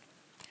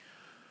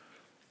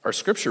Our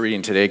scripture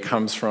reading today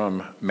comes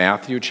from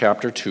Matthew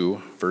chapter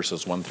 2,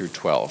 verses 1 through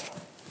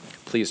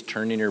 12. Please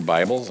turn in your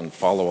Bibles and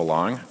follow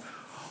along,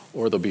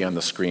 or they'll be on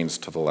the screens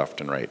to the left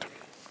and right.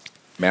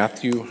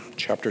 Matthew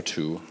chapter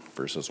 2,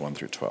 verses 1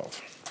 through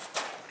 12.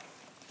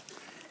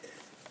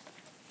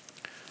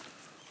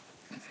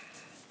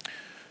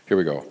 Here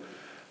we go.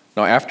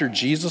 Now, after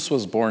Jesus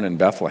was born in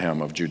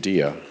Bethlehem of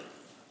Judea,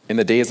 in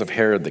the days of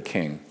Herod the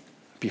king,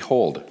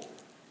 behold,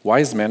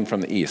 wise men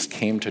from the east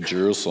came to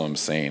Jerusalem,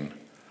 saying,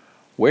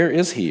 "Where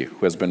is he who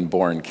has been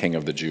born King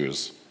of the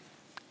Jews?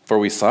 For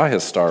we saw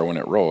his star when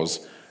it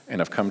rose, and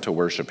have come to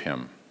worship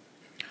him."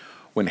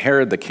 When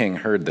Herod the king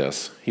heard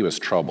this, he was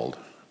troubled,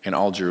 and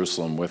all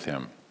Jerusalem with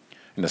him.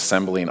 And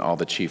assembling all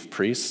the chief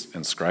priests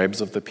and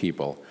scribes of the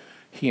people,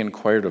 he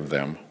inquired of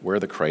them where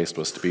the Christ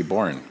was to be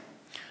born.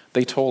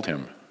 They told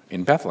him,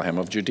 "In Bethlehem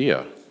of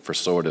Judea, for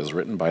so it is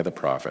written by the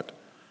prophet.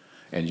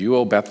 And you,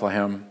 O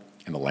Bethlehem,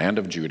 in the land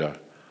of Judah,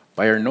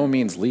 by no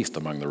means least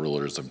among the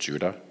rulers of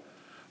Judah,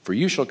 for from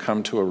you shall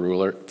come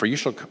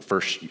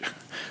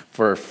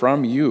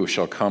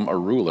a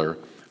ruler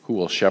who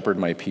will shepherd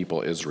my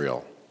people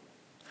Israel."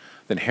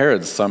 Then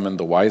Herod summoned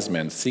the wise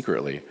men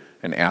secretly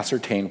and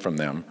ascertained from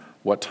them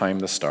what time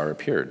the star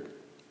appeared.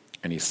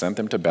 And he sent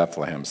them to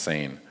Bethlehem,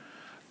 saying,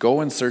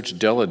 "Go and search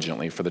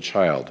diligently for the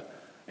child,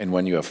 and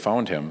when you have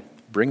found him,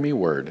 bring me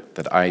word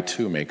that I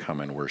too may come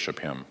and worship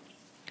him."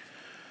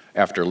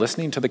 After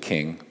listening to the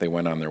king, they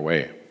went on their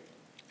way.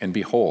 And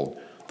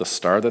behold, the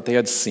star that they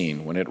had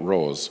seen when it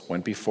rose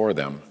went before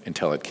them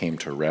until it came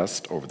to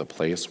rest over the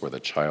place where the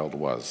child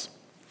was.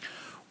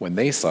 When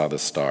they saw the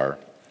star,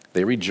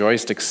 they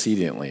rejoiced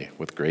exceedingly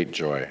with great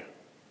joy.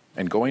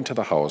 And going to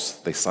the house,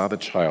 they saw the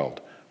child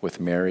with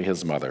Mary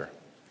his mother,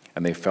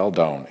 and they fell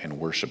down and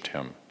worshipped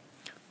him.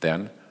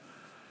 Then,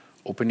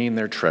 opening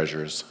their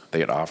treasures,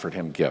 they had offered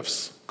him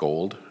gifts,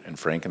 gold and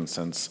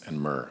frankincense and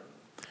myrrh.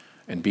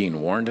 And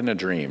being warned in a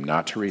dream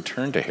not to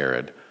return to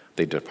Herod,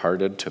 they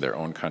departed to their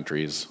own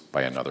countries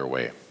by another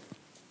way.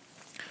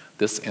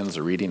 This ends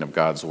the reading of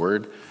God's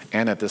word,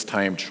 and at this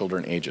time,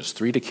 children ages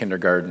 3 to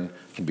kindergarten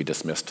can be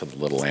dismissed to the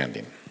little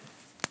landing.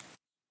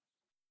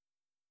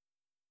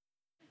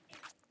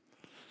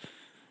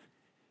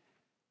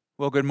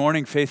 Well, good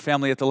morning, Faith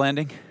Family at the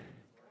Landing.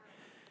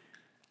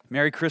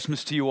 Merry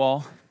Christmas to you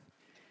all.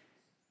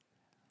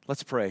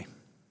 Let's pray.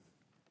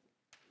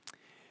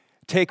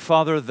 Take,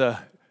 Father, the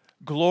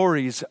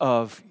glories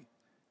of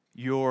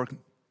your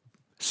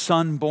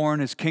Son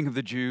born as King of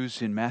the Jews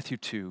in Matthew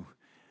 2,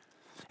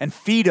 and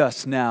feed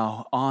us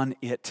now on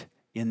it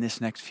in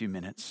this next few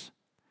minutes.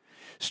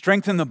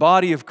 Strengthen the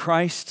body of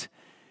Christ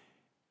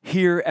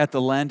here at the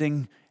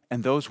Landing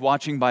and those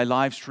watching by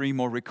live stream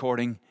or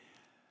recording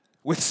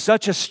with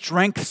such a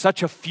strength,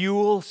 such a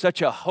fuel, such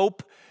a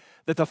hope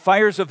that the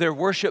fires of their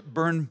worship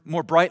burn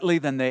more brightly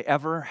than they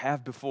ever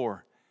have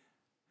before.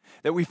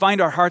 That we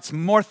find our hearts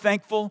more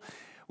thankful,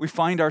 we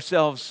find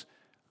ourselves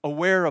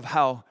aware of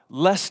how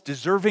less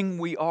deserving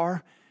we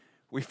are,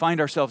 we find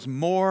ourselves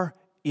more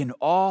in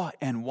awe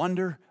and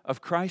wonder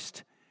of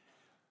Christ,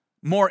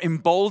 more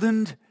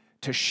emboldened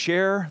to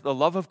share the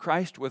love of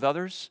Christ with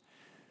others,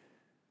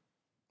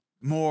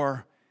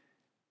 more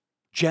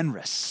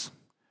generous,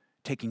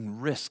 taking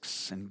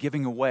risks and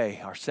giving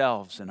away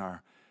ourselves and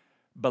our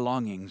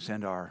belongings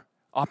and our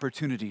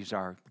opportunities,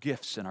 our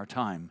gifts and our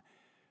time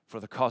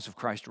for the cause of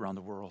Christ around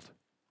the world.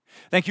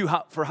 Thank you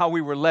for how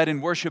we were led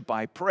in worship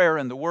by prayer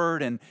and the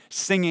word and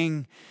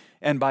singing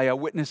and by a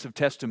witness of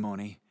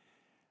testimony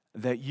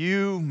that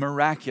you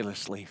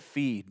miraculously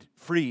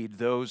freed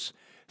those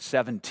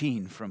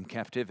 17 from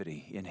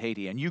captivity in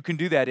Haiti. And you can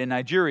do that in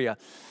Nigeria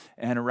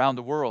and around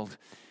the world.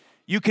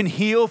 You can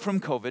heal from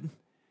COVID.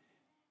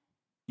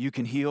 You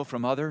can heal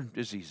from other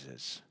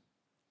diseases.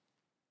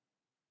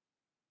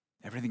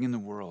 Everything in the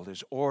world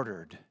is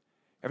ordered.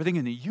 Everything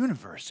in the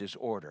universe is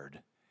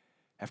ordered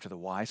after the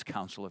wise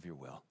counsel of your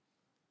will.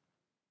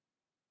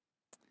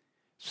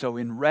 So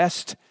in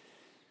rest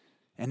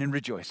and in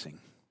rejoicing,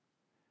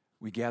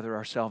 we gather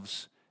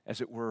ourselves, as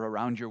it were,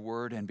 around your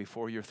word and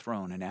before your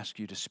throne and ask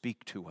you to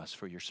speak to us,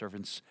 for your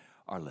servants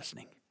are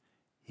listening.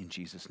 In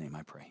Jesus' name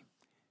I pray.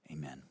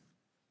 Amen.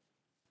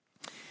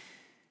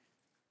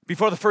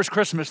 Before the first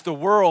Christmas, the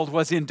world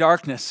was in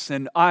darkness,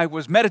 and I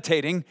was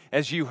meditating,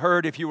 as you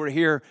heard if you were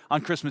here on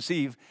Christmas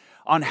Eve,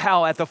 on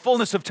how at the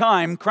fullness of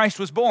time, Christ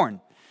was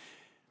born.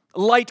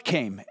 Light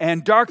came,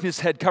 and darkness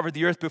had covered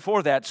the earth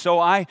before that, so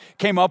I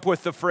came up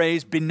with the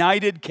phrase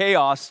benighted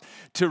chaos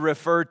to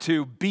refer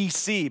to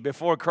BC,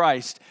 before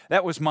Christ.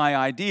 That was my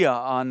idea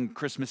on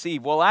Christmas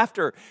Eve. Well,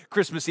 after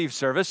Christmas Eve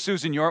service,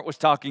 Susan York was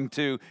talking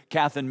to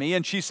Kath and me,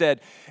 and she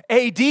said,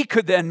 AD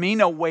could then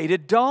mean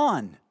awaited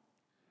dawn.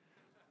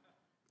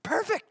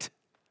 Perfect.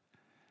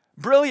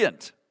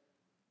 Brilliant.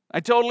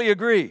 I totally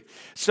agree.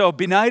 So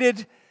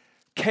benighted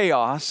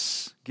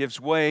chaos gives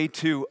way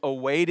to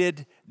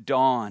awaited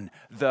dawn.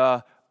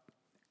 The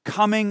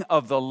coming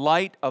of the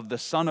light of the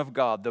Son of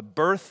God, the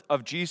birth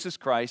of Jesus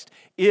Christ,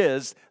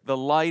 is the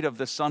light of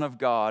the Son of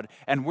God.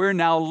 And we're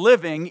now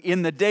living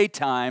in the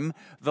daytime.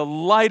 The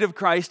light of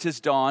Christ has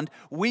dawned.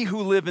 We who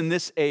live in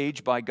this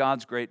age, by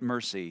God's great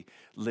mercy,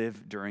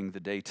 live during the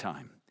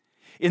daytime.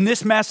 In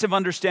this massive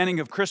understanding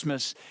of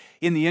Christmas,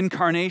 in the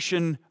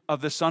incarnation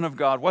of the Son of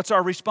God, what's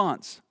our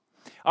response?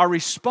 Our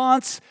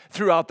response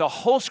throughout the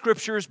whole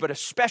Scriptures, but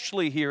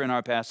especially here in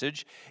our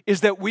passage,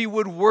 is that we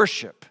would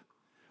worship.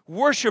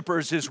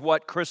 Worshipers is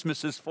what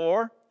Christmas is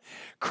for.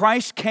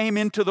 Christ came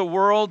into the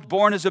world,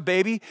 born as a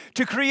baby,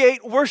 to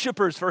create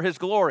worshipers for His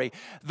glory.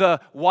 The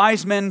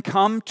wise men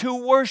come to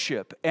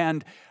worship,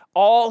 and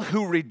all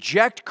who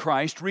reject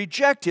Christ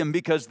reject Him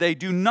because they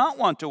do not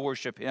want to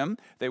worship Him.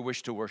 They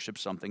wish to worship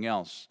something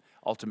else,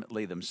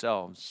 ultimately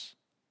themselves.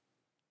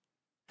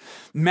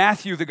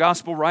 Matthew, the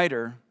gospel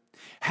writer,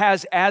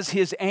 has as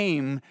his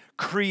aim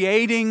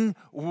creating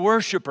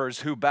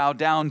worshipers who bow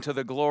down to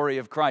the glory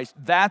of Christ.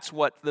 That's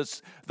what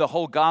the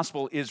whole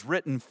gospel is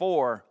written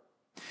for.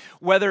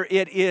 Whether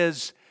it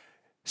is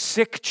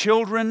sick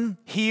children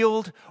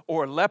healed,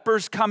 or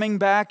lepers coming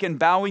back and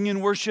bowing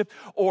in worship,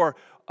 or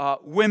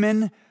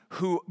women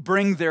who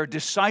bring their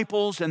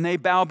disciples and they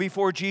bow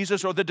before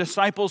Jesus, or the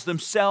disciples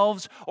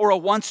themselves, or a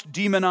once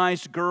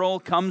demonized girl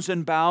comes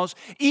and bows.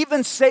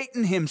 Even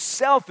Satan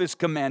himself is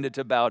commanded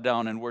to bow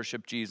down and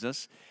worship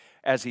Jesus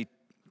as he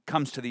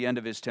comes to the end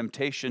of his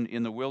temptation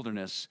in the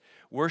wilderness.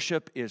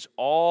 Worship is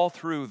all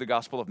through the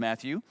Gospel of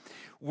Matthew.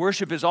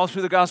 Worship is all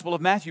through the Gospel of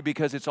Matthew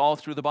because it's all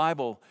through the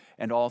Bible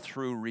and all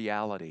through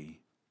reality.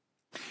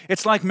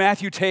 It's like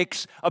Matthew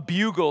takes a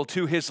bugle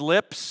to his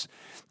lips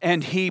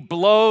and he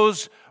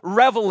blows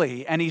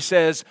reveille and he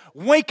says,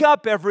 "Wake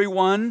up,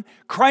 everyone.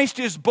 Christ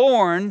is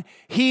born.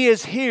 He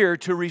is here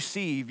to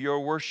receive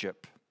your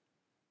worship."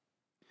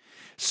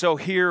 So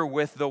here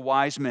with the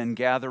wise men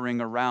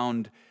gathering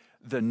around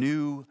the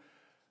new-born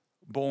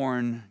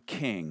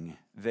king,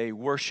 they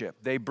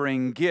worship. They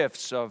bring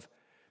gifts of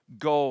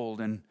gold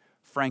and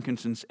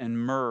frankincense and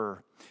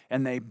myrrh,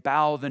 and they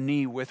bow the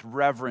knee with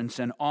reverence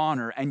and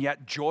honor, and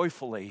yet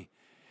joyfully.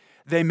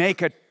 They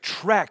make a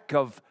trek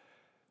of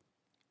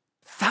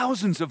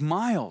thousands of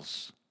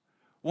miles.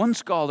 One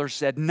scholar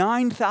said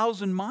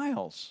 9,000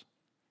 miles.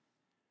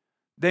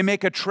 They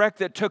make a trek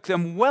that took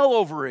them well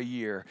over a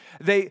year.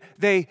 They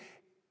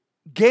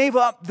gave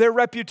up their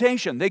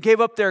reputation. They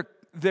gave up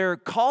their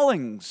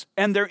callings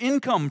and their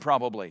income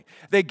probably.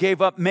 They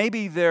gave up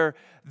maybe their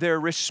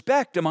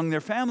respect among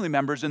their family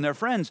members and their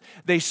friends.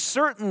 They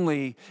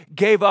certainly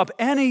gave up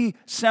any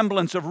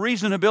semblance of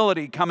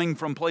reasonability coming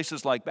from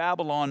places like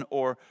Babylon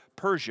or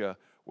Persia,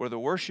 where the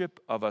worship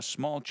of a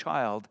small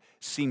child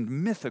seemed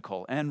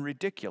mythical and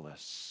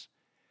ridiculous.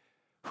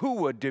 Who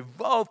would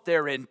devote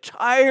their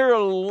entire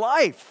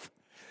life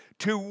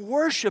to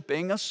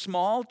worshiping a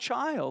small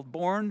child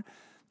born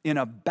in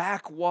a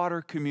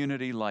backwater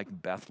community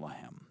like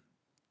Bethlehem?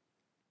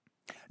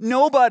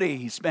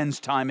 Nobody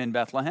spends time in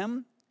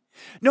Bethlehem.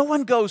 No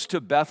one goes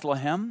to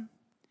Bethlehem.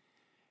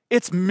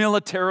 It's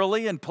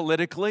militarily and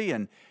politically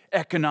and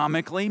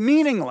economically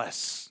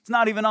meaningless. It's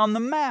not even on the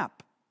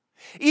map.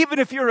 Even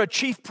if you're a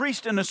chief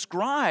priest and a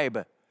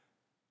scribe,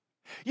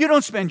 you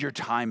don't spend your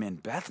time in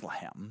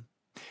Bethlehem.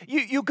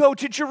 You go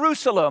to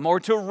Jerusalem or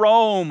to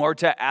Rome or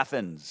to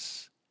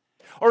Athens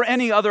or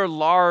any other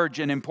large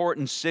and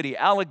important city,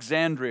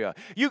 Alexandria.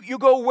 You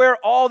go where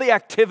all the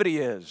activity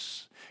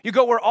is. You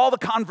go where all the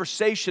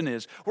conversation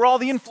is, where all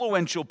the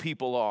influential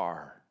people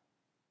are.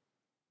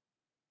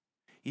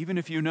 Even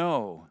if you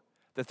know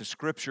that the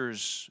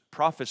Scriptures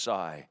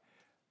prophesy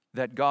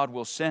that God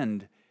will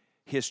send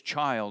His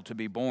child to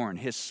be born,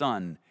 His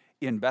Son,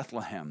 in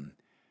Bethlehem,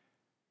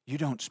 you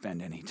don't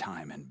spend any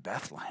time in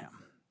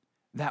Bethlehem.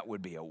 That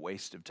would be a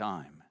waste of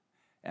time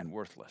and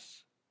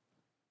worthless.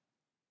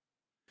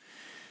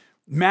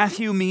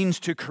 Matthew means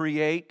to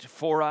create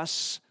for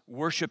us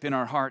worship in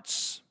our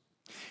hearts.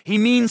 He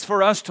means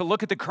for us to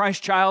look at the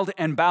Christ child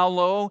and bow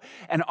low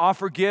and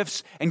offer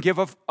gifts and give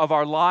of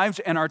our lives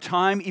and our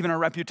time, even our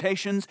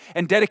reputations,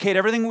 and dedicate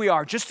everything we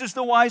are, just as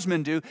the wise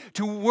men do,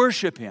 to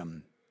worship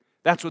Him.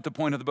 That's what the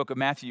point of the book of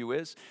Matthew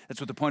is.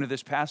 That's what the point of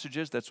this passage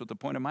is. That's what the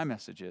point of my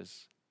message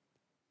is.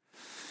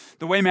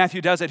 The way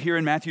Matthew does it here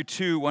in Matthew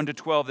 2,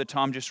 1-12 that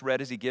Tom just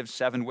read is he gives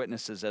 7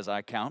 witnesses as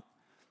I count.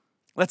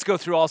 Let's go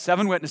through all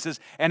 7 witnesses,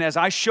 and as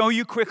I show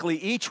you quickly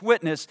each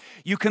witness,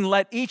 you can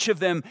let each of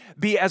them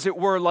be, as it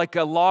were, like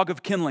a log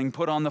of kindling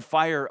put on the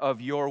fire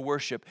of your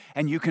worship.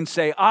 And you can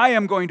say, I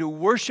am going to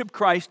worship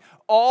Christ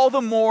all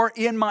the more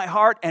in my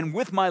heart and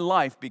with my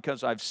life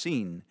because I've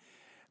seen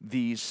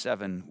these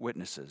 7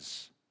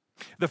 witnesses.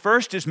 The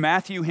first is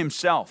Matthew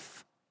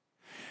himself.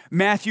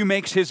 Matthew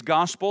makes his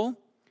gospel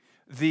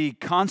the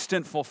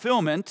constant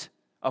fulfillment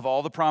of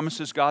all the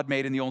promises God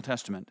made in the Old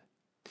Testament.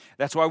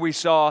 That's why we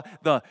saw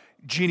the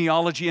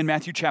genealogy in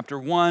Matthew chapter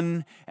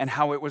 1 and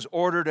how it was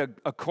ordered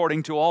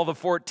according to all the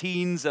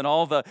 14s and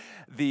all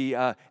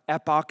the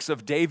epochs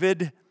of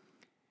David.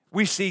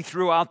 We see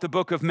throughout the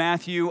book of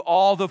Matthew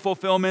all the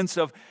fulfillments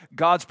of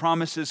God's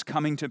promises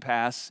coming to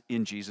pass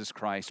in Jesus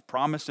Christ.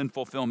 Promise and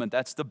fulfillment.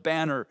 That's the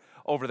banner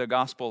over the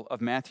Gospel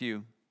of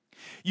Matthew.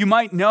 You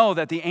might know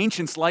that the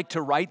ancients liked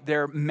to write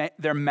their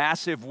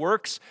massive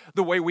works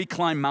the way we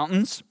climb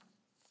mountains.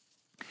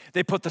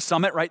 They put the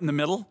summit right in the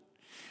middle.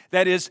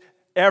 That is,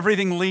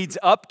 everything leads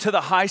up to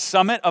the high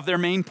summit of their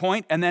main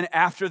point, and then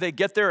after they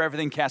get there,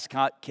 everything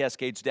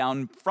cascades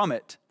down from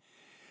it.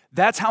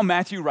 That's how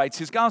Matthew writes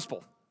his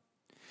gospel.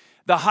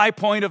 The high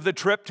point of the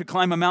trip to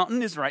climb a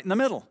mountain is right in the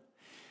middle.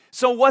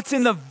 So what's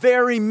in the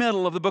very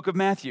middle of the book of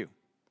Matthew?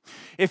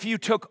 If you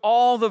took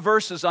all the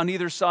verses on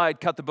either side,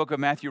 cut the book of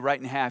Matthew right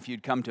in half,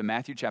 you'd come to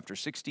Matthew chapter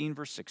 16,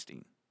 verse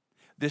 16.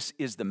 This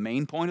is the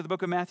main point of the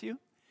book of Matthew.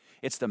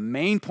 It's the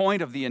main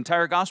point of the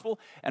entire gospel,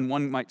 and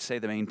one might say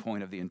the main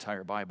point of the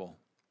entire Bible.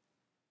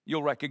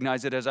 You'll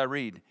recognize it as I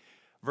read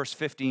verse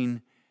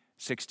 15,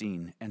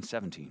 16, and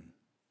 17.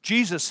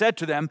 Jesus said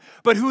to them,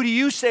 "But who do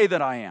you say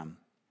that I am?"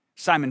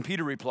 Simon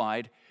Peter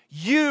replied,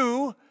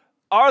 "You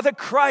are the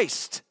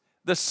Christ,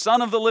 the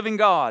Son of the living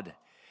God."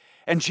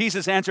 And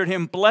Jesus answered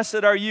him,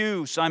 "Blessed are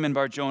you, Simon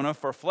Bar-Jonah,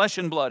 for flesh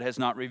and blood has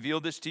not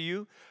revealed this to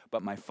you,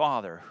 but my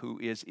Father who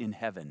is in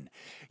heaven.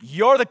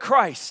 You're the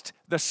Christ,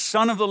 the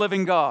Son of the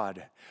living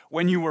God.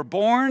 When you were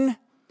born,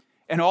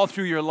 and all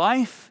through your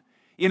life,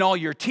 in all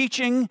your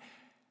teaching,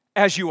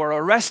 as you are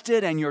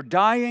arrested and you're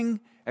dying,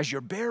 as you're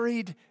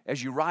buried,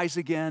 as you rise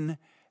again,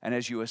 and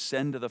as you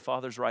ascend to the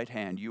Father's right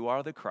hand, you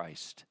are the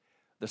Christ,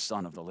 the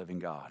Son of the living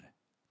God."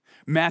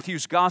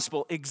 Matthew's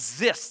gospel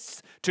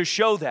exists to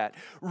show that.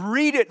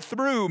 Read it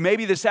through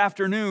maybe this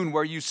afternoon,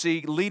 where you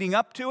see leading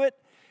up to it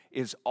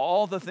is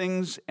all the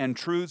things and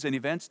truths and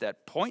events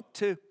that point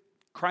to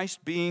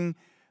Christ being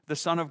the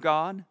Son of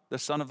God, the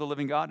Son of the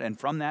living God. And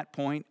from that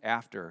point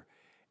after,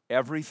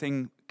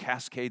 everything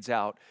cascades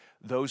out.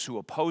 Those who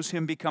oppose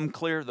him become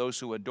clear. Those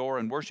who adore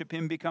and worship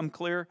him become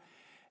clear.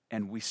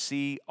 And we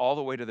see all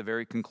the way to the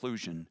very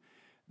conclusion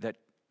that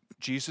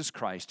Jesus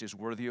Christ is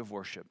worthy of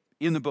worship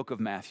in the book of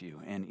Matthew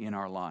and in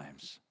our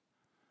lives.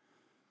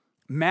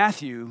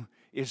 Matthew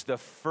is the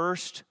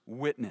first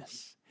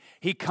witness.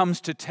 He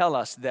comes to tell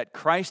us that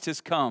Christ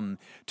has come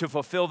to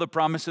fulfill the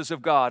promises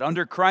of God.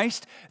 Under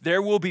Christ,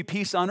 there will be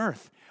peace on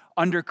earth.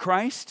 Under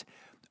Christ,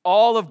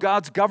 all of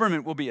God's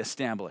government will be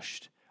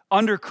established.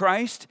 Under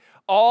Christ,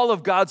 all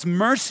of God's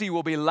mercy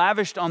will be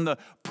lavished on the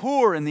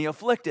poor and the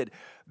afflicted.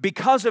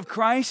 Because of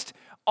Christ,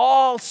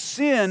 all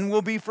sin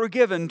will be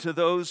forgiven to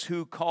those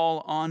who call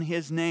on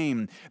his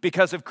name.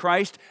 Because of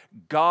Christ,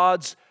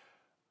 God's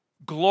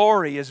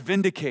glory is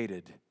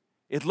vindicated.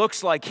 It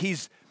looks like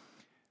he's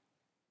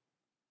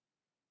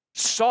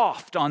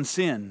soft on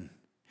sin.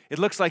 It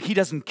looks like he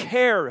doesn't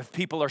care if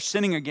people are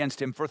sinning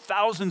against him for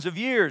thousands of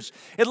years.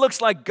 It looks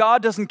like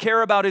God doesn't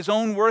care about his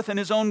own worth and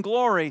his own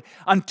glory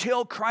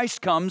until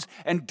Christ comes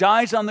and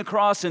dies on the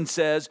cross and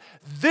says,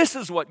 "This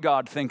is what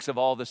God thinks of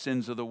all the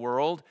sins of the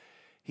world."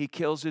 He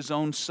kills his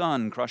own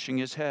son, crushing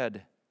his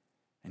head,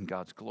 and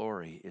God's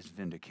glory is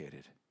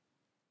vindicated.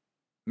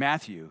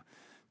 Matthew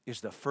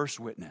is the first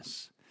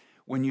witness.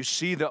 When you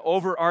see the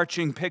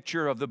overarching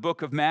picture of the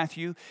book of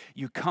Matthew,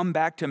 you come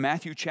back to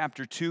Matthew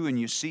chapter 2 and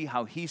you see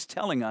how he's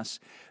telling us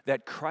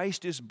that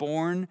Christ is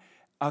born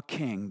a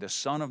king, the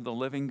Son of the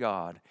living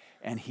God,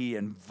 and he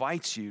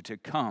invites you to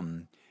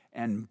come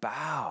and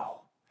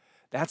bow.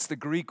 That's the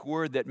Greek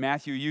word that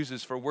Matthew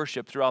uses for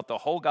worship throughout the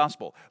whole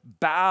gospel.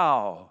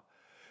 Bow.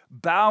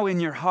 Bow in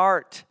your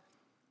heart.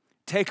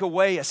 Take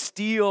away a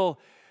steel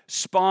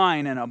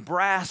spine and a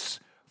brass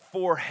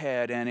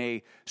forehead and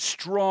a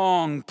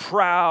strong,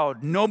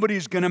 proud,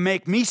 nobody's going to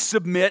make me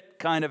submit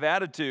kind of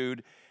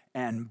attitude,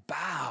 and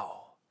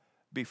bow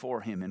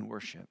before him in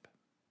worship.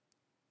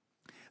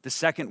 The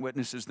second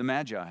witness is the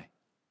Magi.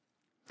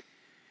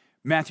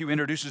 Matthew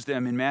introduces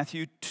them in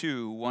Matthew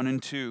 2, 1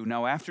 and 2.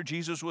 "Now after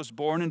Jesus was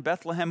born in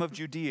Bethlehem of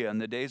Judea in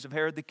the days of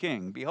Herod the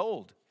king,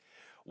 behold,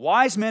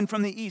 wise men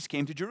from the east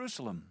came to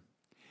Jerusalem,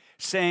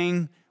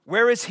 saying,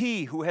 'Where is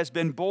he who has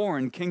been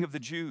born King of the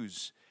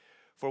Jews?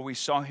 For we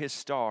saw his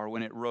star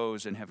when it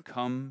rose and have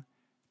come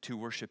to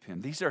worship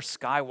him.'" These are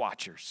sky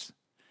watchers,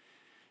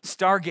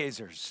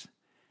 stargazers,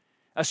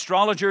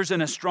 astrologers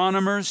and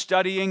astronomers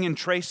studying and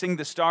tracing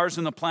the stars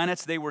and the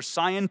planets. They were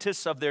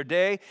scientists of their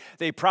day.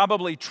 They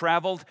probably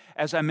traveled,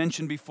 as I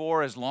mentioned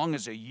before, as long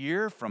as a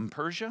year from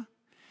Persia.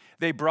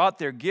 They brought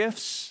their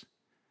gifts.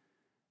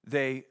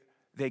 They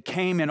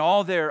came in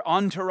all their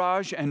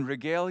entourage and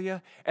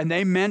regalia, and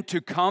they meant to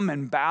come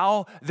and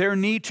bow their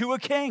knee to a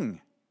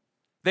king.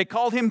 They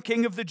called him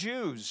King of the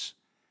Jews,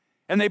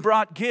 and they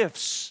brought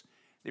gifts.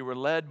 They were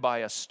led by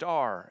a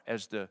star,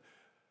 as the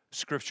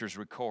scriptures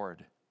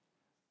record.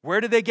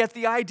 Where did they get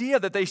the idea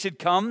that they should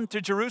come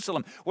to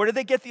Jerusalem? Where did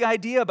they get the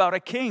idea about a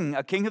king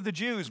of the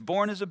Jews,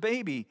 born as a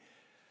baby?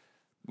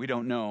 We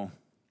don't know.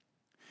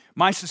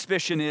 My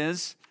suspicion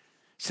is,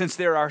 since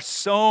there are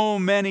so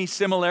many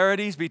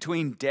similarities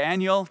between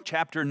Daniel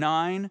chapter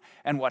 9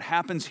 and what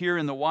happens here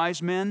in the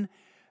wise men,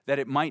 that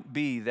it might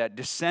be that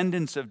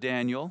descendants of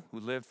Daniel, who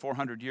lived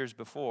 400 years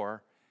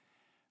before,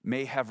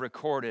 may have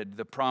recorded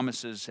the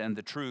promises and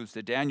the truths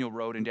that Daniel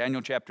wrote in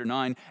Daniel chapter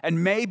 9,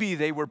 and maybe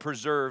they were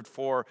preserved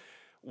for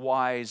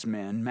wise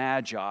men,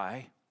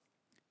 magi,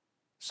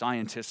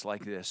 scientists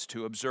like this,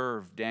 to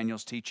observe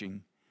Daniel's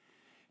teaching,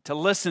 to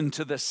listen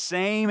to the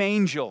same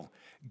angel,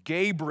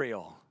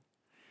 Gabriel,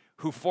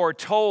 who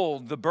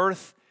foretold the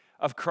birth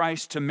of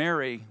Christ to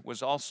Mary,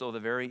 was also the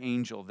very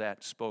angel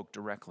that spoke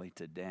directly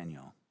to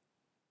Daniel.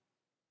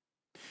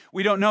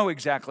 We don't know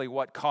exactly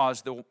what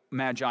caused the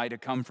Magi to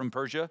come from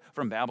Persia,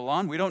 from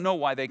Babylon. We don't know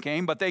why they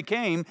came, but they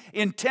came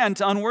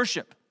intent on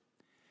worship.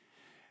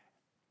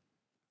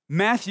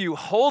 Matthew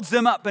holds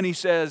them up and he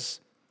says,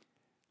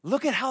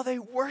 look at how they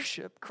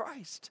worship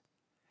Christ.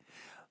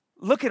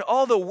 Look at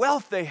all the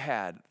wealth they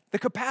had, the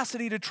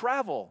capacity to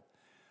travel.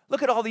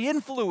 Look at all the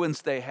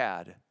influence they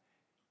had.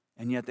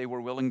 And yet they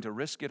were willing to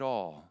risk it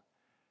all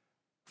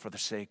for the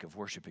sake of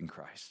worshiping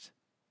Christ.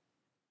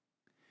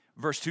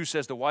 Verse 2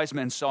 says, the wise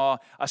men saw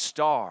a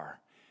star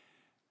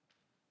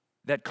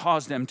that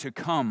caused them to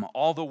come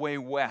all the way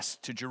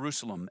west to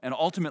Jerusalem and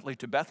ultimately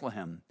to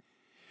Bethlehem.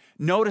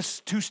 Notice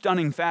two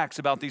stunning facts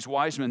about these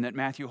wise men that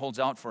Matthew holds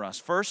out for us.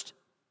 First,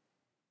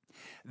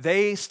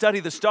 they study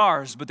the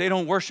stars, but they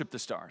don't worship the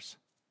stars.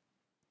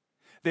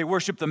 They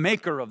worship the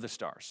maker of the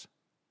stars.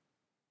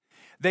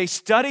 They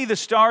study the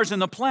stars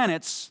and the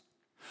planets,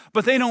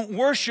 but they don't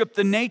worship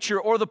the nature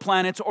or the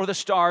planets or the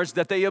stars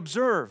that they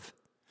observe.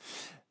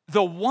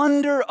 The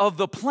wonder of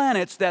the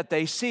planets that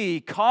they see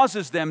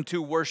causes them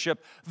to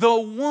worship the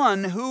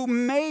one who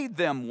made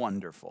them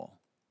wonderful,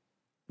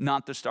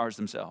 not the stars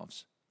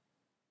themselves.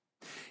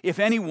 If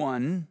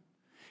anyone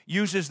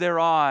uses their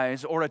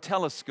eyes or a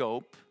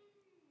telescope,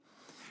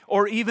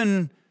 or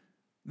even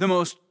the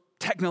most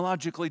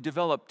technologically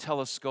developed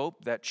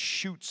telescope that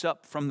shoots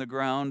up from the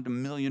ground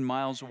 1,000,000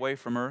 miles away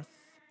from Earth,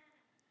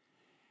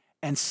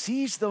 and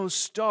sees those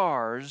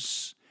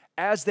stars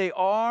as they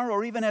are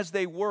or even as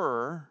they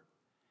were,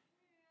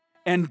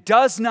 and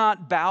does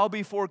not bow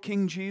before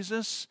King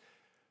Jesus,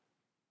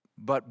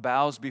 but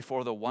bows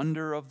before the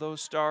wonder of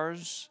those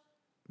stars,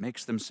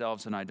 makes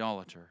themselves an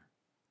idolater.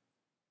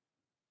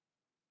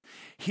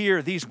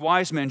 Here, these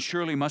wise men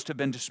surely must have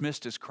been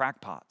dismissed as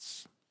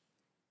crackpots,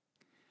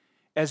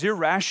 as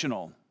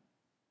irrational,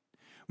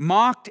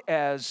 mocked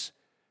as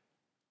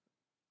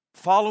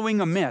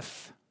following a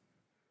myth.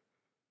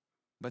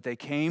 But they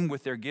came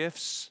with their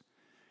gifts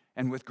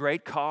and with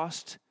great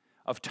cost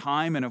of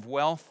time and of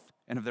wealth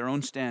and of their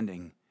own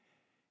standing,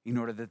 in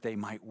order that they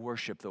might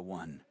worship the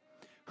one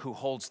who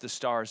holds the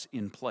stars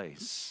in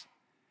place,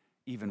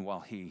 even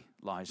while he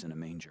lies in a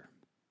manger.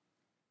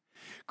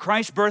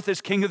 Christ's birth as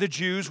King of the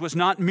Jews was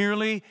not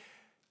merely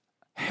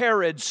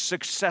Herod's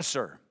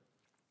successor.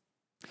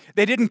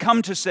 They didn't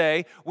come to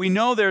say, we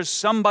know there's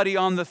somebody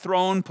on the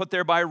throne put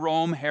there by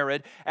Rome,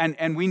 Herod,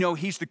 and we know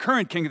he's the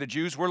current king of the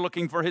Jews. We're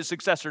looking for his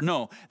successor.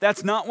 No,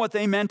 that's not what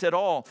they meant at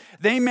all.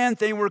 They meant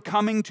they were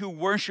coming to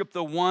worship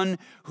the one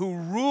who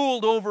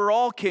ruled over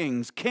all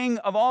kings, King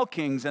of all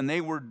kings, and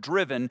they were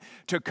driven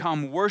to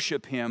come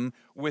worship him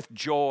with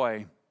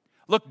joy.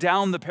 Look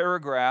down the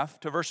paragraph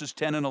to verses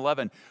 10 and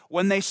 11.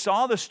 When they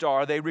saw the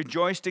star, they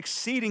rejoiced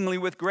exceedingly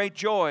with great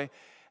joy.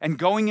 And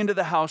going into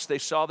the house, they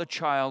saw the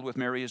child with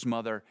Mary his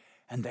mother,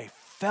 and they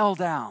fell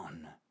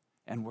down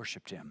and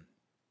worshiped him.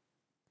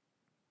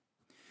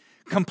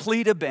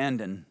 Complete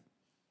abandon,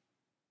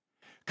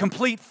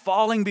 complete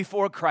falling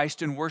before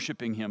Christ and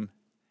worshiping him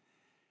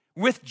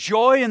with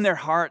joy in their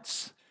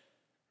hearts.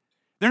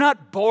 They're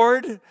not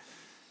bored,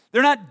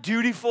 they're not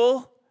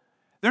dutiful,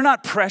 they're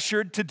not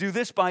pressured to do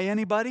this by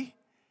anybody.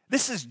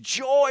 This is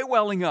joy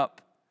welling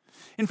up.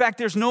 In fact,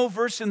 there's no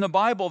verse in the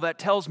Bible that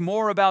tells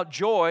more about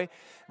joy,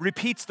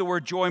 repeats the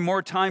word joy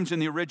more times in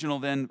the original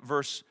than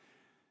verse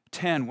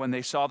 10. When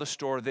they saw the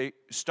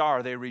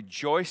star, they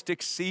rejoiced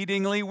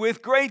exceedingly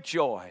with great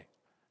joy.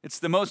 It's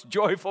the most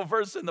joyful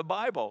verse in the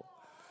Bible.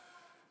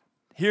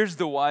 Here's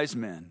the wise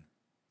men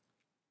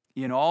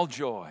in all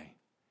joy,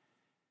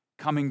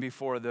 coming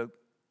before the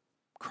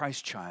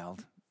Christ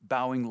child,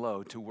 bowing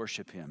low to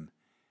worship him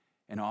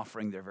and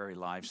offering their very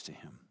lives to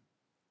him.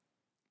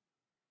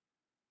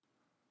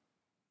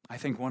 I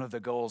think one of the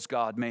goals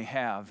God may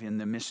have in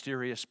the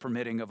mysterious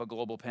permitting of a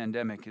global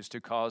pandemic is to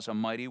cause a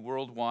mighty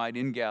worldwide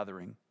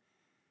ingathering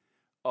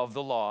of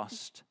the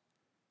lost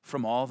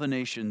from all the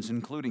nations,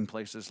 including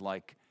places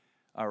like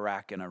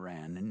Iraq and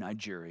Iran and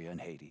Nigeria and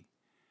Haiti,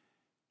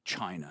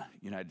 China,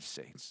 United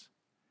States,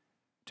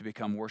 to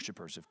become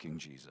worshipers of King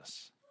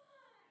Jesus.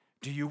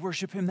 Do you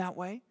worship him that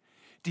way?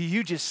 Do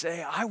you just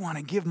say, I want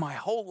to give my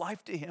whole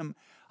life to him.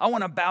 I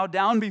want to bow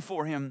down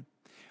before him.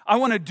 I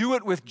want to do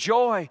it with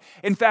joy.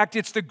 In fact,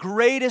 it's the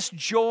greatest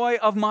joy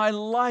of my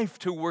life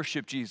to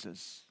worship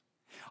Jesus.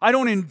 I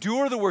don't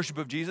endure the worship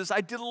of Jesus.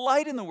 I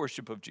delight in the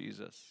worship of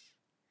Jesus.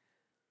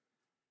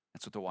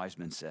 That's what the wise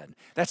men said.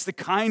 That's the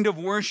kind of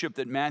worship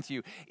that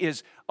Matthew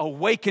is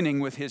awakening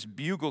with his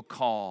bugle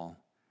call,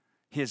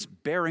 his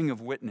bearing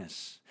of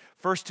witness.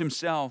 First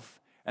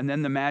himself, and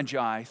then the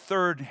Magi.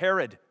 Third,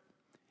 Herod.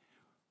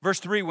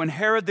 Verse 3, when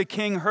Herod the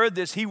king heard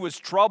this, he was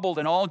troubled,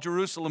 and all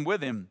Jerusalem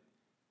with him.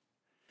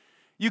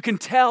 You can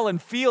tell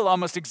and feel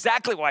almost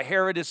exactly why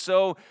Herod is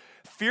so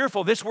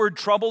fearful. This word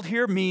troubled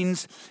here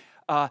means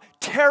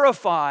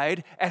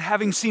terrified at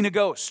having seen a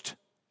ghost.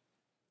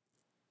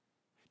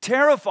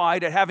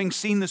 Terrified at having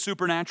seen the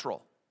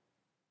supernatural.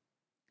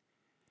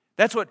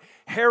 That's what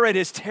Herod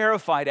is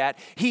terrified at.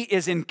 He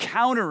is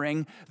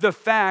encountering the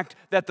fact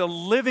that the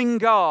living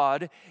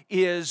God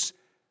is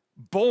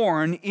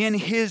born in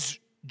his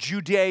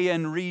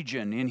Judean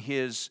region, in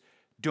his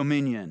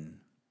dominion.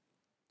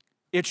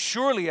 It's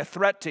surely a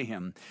threat to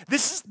him.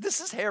 This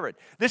is Herod.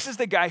 This is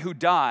the guy who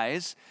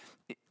dies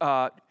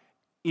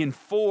in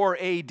 4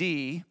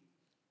 AD,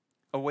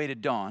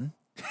 awaited dawn.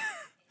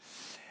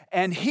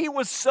 And he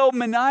was so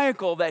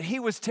maniacal that he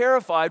was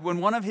terrified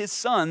when one of his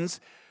sons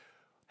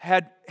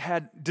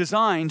had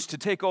designs to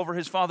take over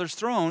his father's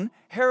throne.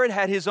 Herod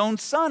had his own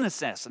son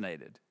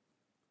assassinated.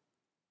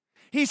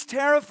 He's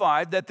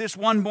terrified that this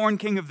one-born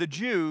king of the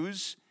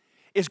Jews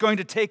is going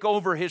to take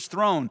over his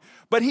throne.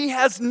 But he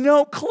has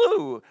no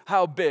clue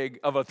how big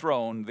of a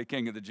throne the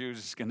king of the Jews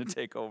is going to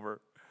take over.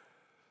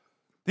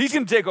 He's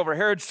going to take over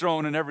Herod's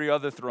throne and every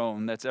other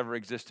throne that's ever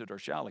existed or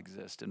shall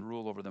exist and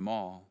rule over them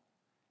all,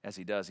 as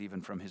he does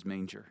even from his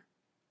manger.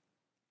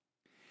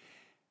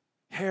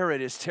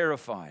 Herod is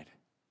terrified.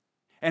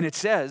 And it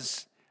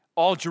says,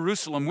 all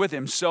Jerusalem with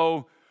him.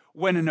 So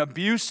when an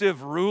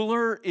abusive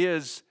ruler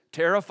is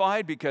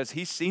terrified because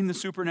he's seen the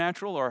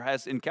supernatural or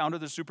has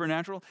encountered the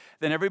supernatural,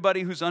 then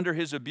everybody who's under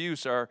his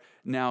abuse are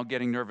now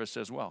getting nervous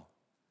as well.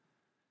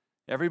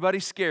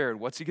 Everybody's scared.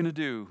 What's he going to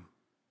do?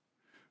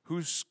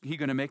 Who's he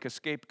going to make a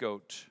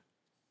scapegoat?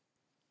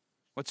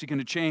 What's he going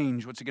to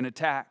change? What's he going to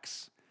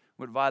tax?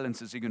 What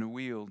violence is he going to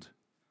wield?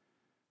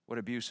 What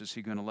abuse is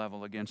he going to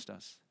level against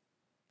us?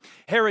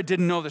 Herod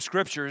didn't know the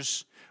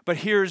scriptures, but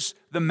here's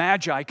the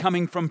Magi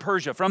coming from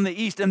Persia, from the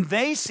east, and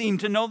they seem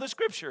to know the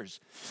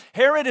scriptures.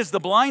 Herod is the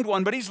blind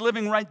one, but he's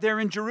living right there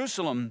in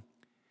Jerusalem.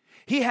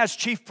 He has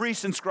chief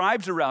priests and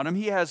scribes around him.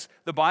 He has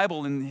the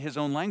Bible in his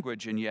own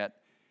language, and yet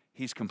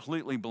he's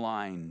completely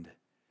blind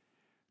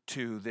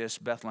to this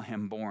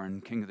Bethlehem-born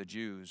King of the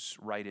Jews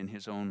right in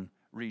his own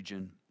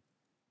region.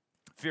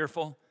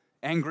 Fearful,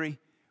 angry,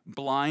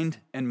 blind,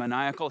 and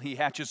maniacal, he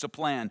hatches a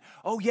plan.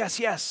 Oh,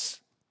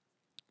 yes.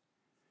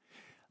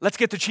 Let's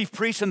get the chief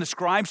priests and the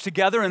scribes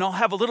together, and I'll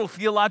have a little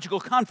theological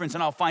conference,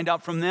 and I'll find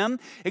out from them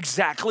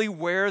exactly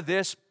where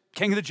this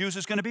King of the Jews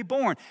is going to be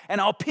born. And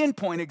I'll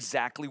pinpoint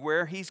exactly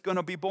where he's going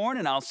to be born,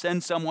 and I'll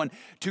send someone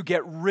to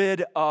get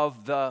rid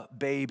of the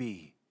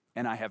baby.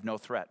 And I have no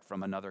threat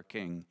from another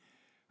king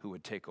who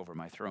would take over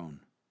my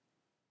throne.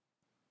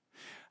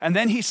 And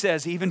then he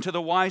says, even to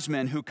the wise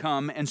men who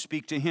come and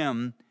speak to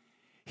him,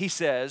 he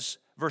says,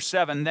 verse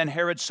 7, then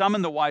Herod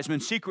summoned the wise men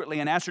secretly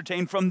and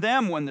ascertained from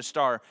them when the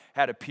star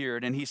had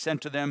appeared. And he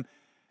sent to them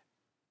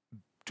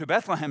to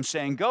Bethlehem,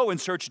 saying, go and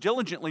search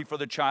diligently for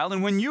the child,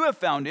 and when you have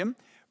found him,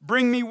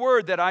 bring me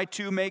word that I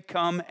too may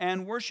come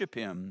and worship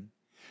him.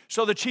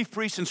 So the chief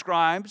priests and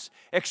scribes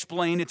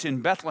explain it's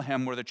in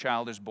Bethlehem where the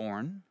child is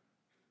born.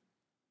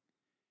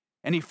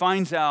 And he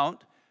finds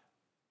out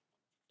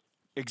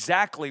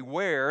exactly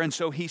where, and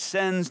so he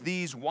sends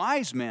these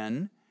wise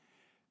men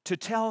to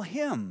tell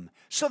him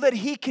so that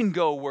he can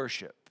go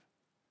worship.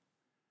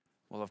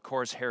 Well, of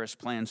course, Herod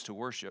plans to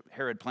worship,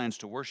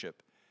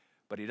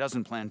 but he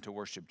doesn't plan to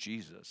worship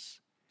Jesus.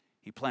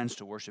 He plans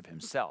to worship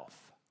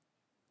himself.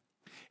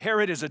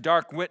 Herod is a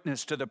dark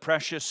witness to the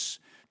precious,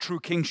 true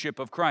kingship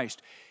of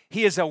Christ.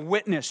 He is a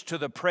witness to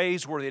the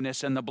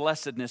praiseworthiness and the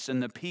blessedness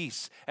and the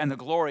peace and the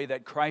glory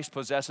that Christ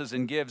possesses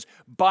and gives.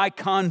 By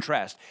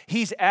contrast,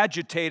 he's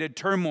agitated,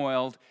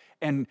 turmoiled,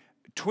 and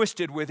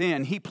twisted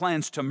within. He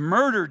plans to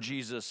murder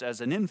Jesus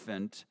as an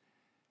infant.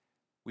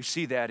 We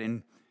see that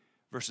in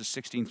verses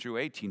 16 through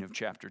 18 of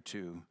chapter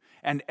 2.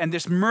 And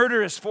this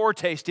murderous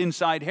foretaste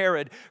inside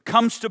Herod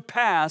comes to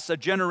pass a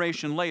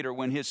generation later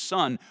when his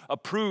son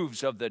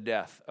approves of the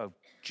death of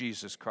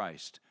Jesus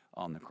Christ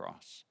on the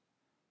cross.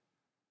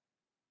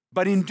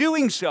 But in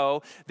doing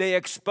so, they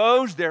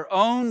expose their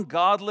own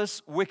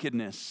godless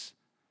wickedness.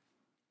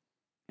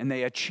 And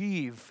they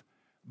achieve,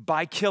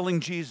 by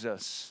killing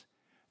Jesus,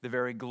 the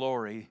very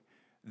glory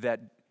that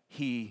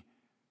he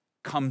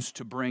comes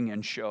to bring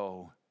and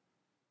show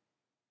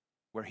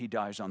where he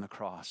dies on the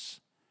cross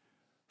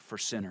for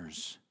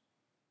sinners,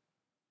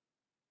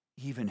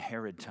 even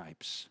Herod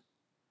types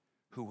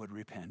who would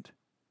repent.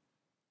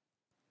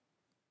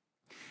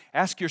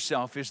 Ask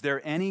yourself, is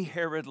there any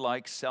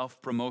Herod-like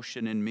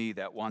self-promotion in me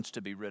that wants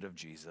to be rid of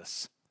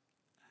Jesus?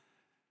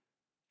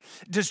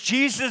 Does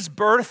Jesus'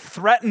 birth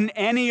threaten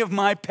any of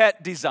my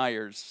pet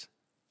desires?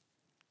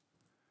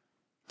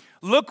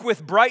 Look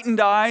with brightened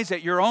eyes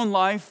at your own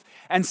life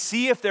and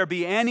see if there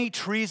be any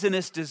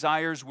treasonous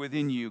desires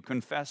within you.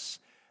 Confess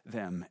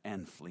them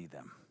and flee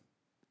them.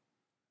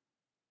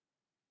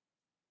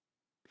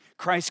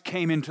 Christ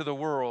came into the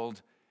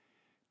world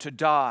to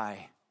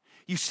die.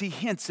 You see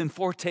hints and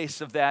foretastes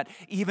of that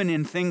even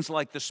in things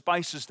like the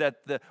spices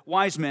that the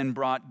wise men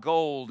brought,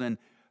 gold and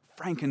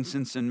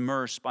frankincense and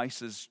myrrh,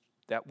 spices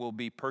that will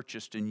be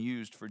purchased and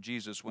used for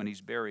Jesus when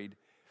he's buried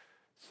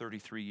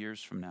 33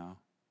 years from now.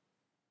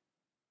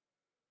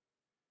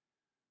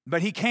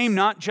 But he came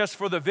not just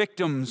for the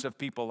victims of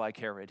people like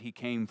Herod. He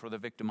came for the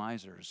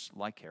victimizers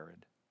like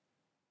Herod.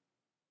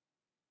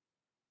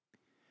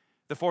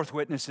 The fourth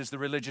witness is the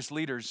religious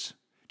leaders,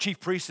 chief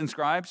priests and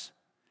scribes.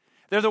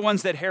 They're the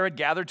ones that Herod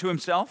gathered to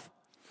himself.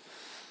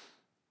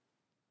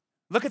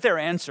 Look at their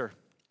answer.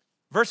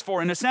 Verse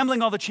 4, in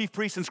assembling all the chief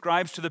priests and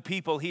scribes to the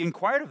people, he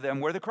inquired of them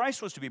where the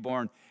Christ was to be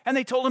born. And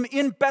they told him,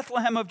 in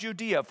Bethlehem of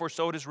Judea, for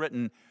so it is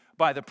written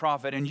by the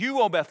prophet. And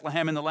you, O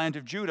Bethlehem, in the land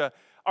of Judah,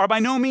 are by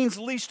no means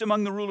least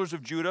among the rulers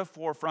of Judah,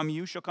 for from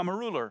you shall come a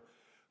ruler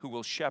who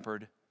will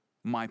shepherd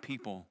my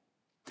people.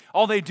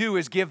 All they do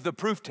is give the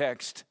proof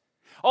text.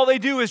 All they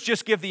do is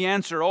just give the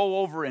answer, oh,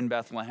 over in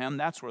Bethlehem,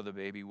 that's where the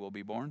baby will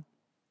be born.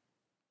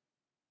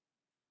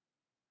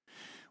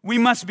 We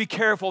must be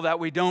careful that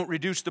we don't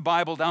reduce the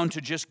Bible down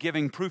to just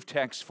giving proof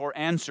texts for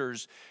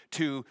answers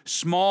to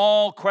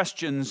small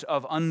questions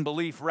of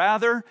unbelief.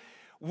 Rather,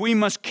 we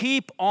must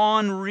keep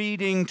on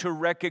reading to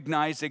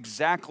recognize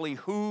exactly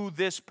who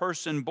this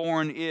person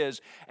born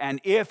is.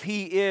 And if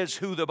he is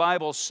who the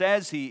Bible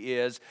says he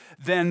is,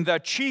 then the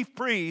chief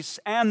priests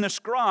and the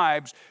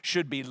scribes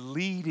should be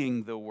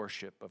leading the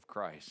worship of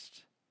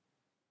Christ.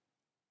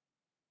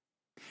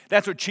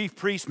 That's what chief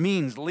priest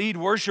means, lead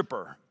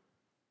worshiper.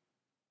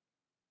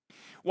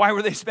 Why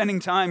were they spending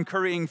time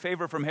currying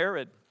favor from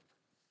Herod?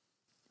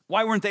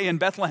 Why weren't they in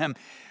Bethlehem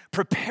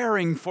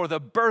preparing for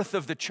the birth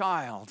of the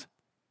child?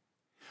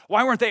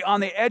 Why weren't they on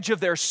the edge of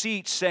their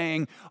seats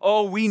saying,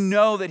 oh, we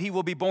know that he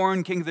will be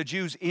born King of the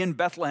Jews in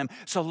Bethlehem,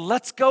 so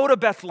let's go to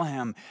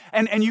Bethlehem.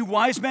 And you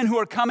wise men who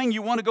are coming,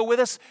 you want to go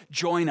with us?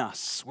 Join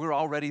us. We're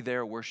already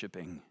there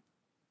worshiping.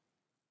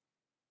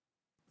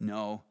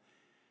 No,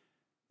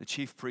 the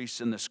chief priests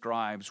and the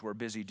scribes were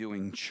busy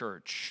doing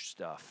church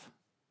stuff.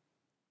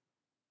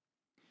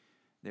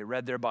 They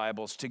read their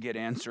Bibles to get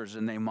answers,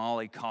 and they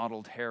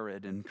mollycoddled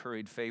Herod and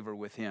curried favor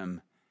with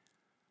him.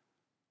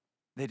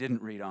 They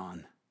didn't read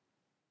on.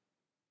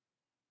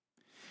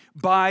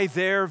 By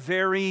their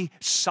very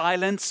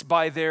silence,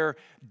 by their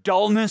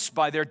dullness,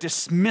 by their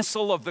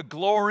dismissal of the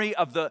glory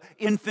of the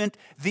infant,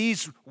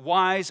 these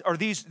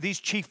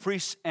chief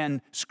priests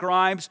and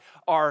scribes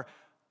are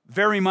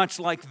very much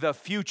like the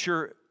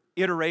future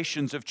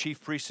iterations of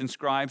chief priests and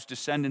scribes,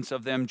 descendants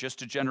of them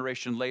just a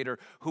generation later,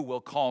 who will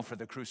call for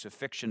the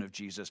crucifixion of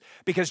Jesus.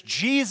 Because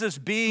Jesus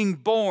being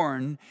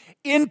born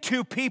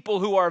into people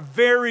who are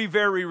very,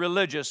 very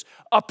religious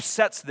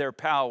upsets their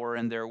power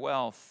and their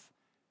wealth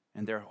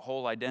and their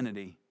whole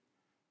identity.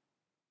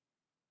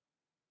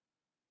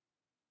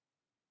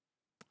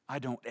 I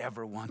don't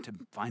ever want to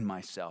find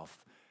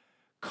myself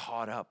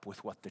caught up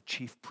with what the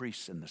chief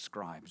priests and the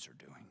scribes are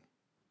doing.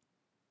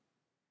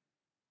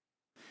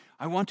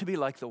 I want to be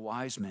like the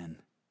wise men,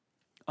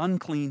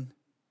 unclean,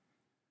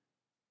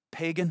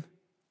 pagan,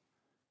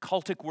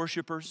 cultic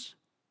worshipers.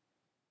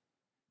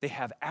 They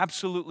have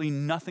absolutely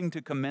nothing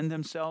to commend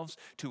themselves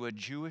to a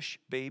Jewish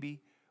baby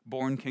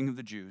born King of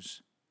the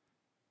Jews.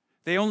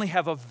 They only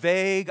have a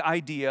vague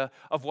idea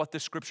of what the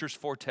scriptures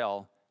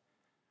foretell.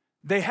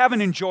 They haven't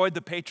enjoyed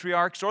the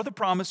patriarchs or the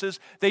promises.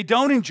 They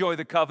don't enjoy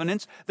the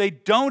covenants. They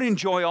don't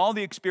enjoy all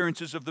the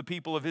experiences of the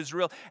people of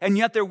Israel. And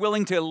yet they're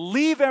willing to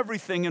leave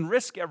everything and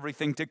risk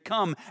everything to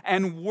come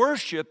and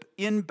worship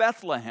in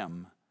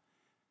Bethlehem.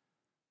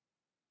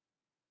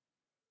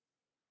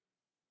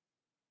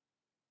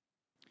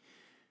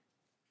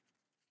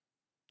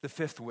 The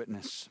fifth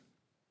witness,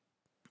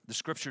 the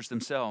scriptures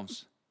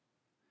themselves.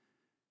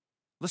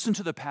 Listen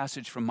to the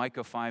passage from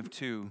Micah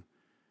 5:2.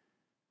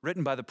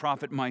 Written by the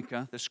prophet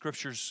Micah, the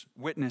scriptures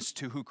witness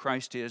to who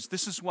Christ is.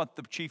 This is what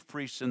the chief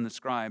priests and the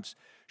scribes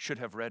should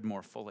have read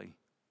more fully.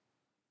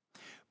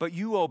 But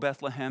you, O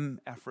Bethlehem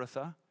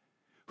Ephrathah,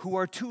 who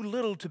are too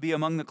little to be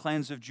among the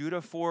clans of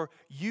Judah, from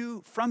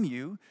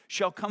you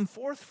shall come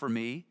forth for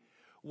me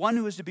one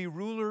who is to be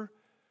ruler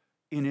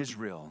in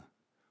Israel,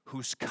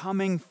 whose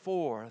coming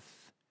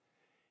forth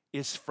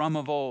is from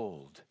of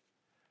old,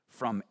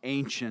 from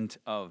ancient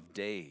of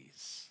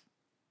days.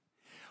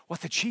 What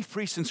the chief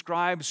priests and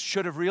scribes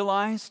should have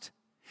realized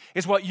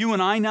is what you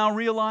and I now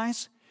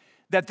realize,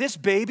 that this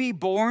baby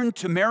born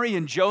to Mary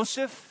and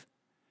Joseph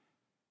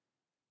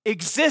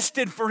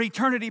existed for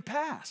eternity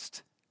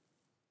past.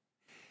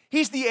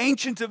 He's the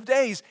Ancient of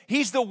Days.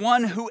 He's the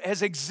one who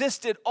has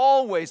existed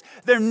always.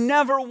 There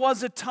never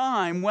was a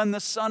time when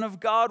the Son of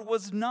God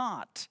was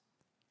not.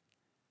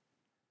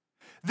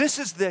 This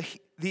is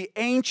the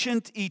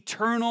ancient,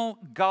 eternal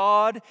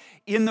God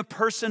in the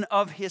person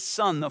of His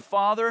Son, the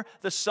Father,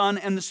 the Son,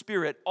 and the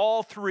Spirit.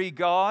 All three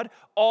God,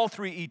 all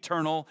three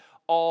eternal,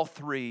 all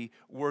three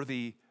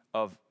worthy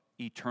of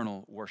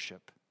eternal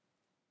worship.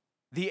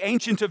 The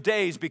Ancient of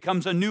Days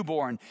becomes a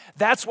newborn.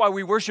 That's why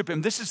we worship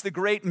Him. This is the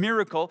great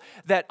miracle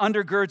that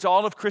undergirds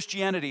all of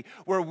Christianity,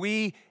 where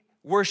we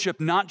worship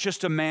not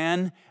just a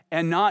man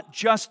and not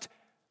just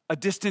a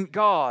distant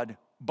God,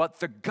 but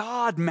the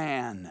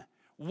God-man.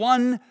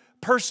 One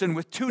person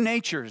with two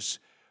natures,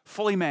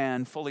 fully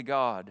man, fully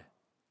God.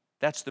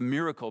 That's the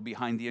miracle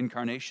behind the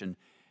incarnation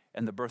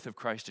and the birth of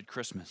Christ at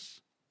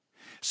Christmas.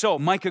 So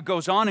Micah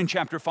goes on in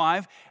chapter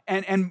 5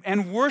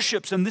 and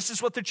worships, and this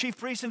is what the chief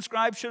priests and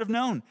scribes should have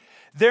known.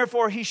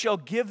 Therefore he shall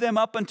give them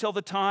up until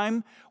the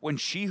time when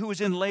she who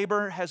is in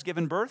labor has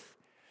given birth.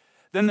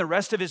 Then the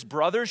rest of his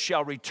brothers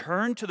shall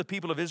return to the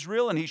people of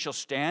Israel, and he shall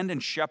stand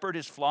and shepherd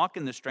his flock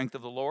in the strength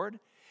of the Lord.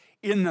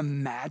 In the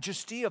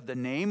majesty of the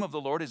name of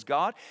the Lord his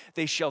God,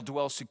 they shall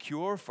dwell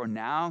secure, for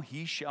now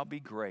he shall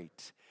be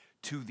great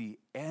to the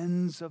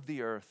ends of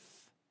the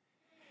earth,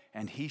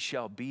 and he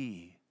shall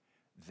be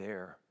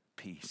their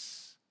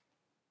peace.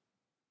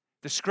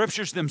 The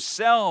scriptures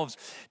themselves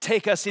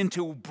take us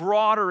into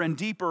broader and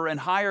deeper and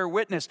higher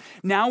witness.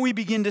 Now we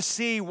begin to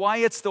see why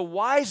it's the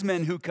wise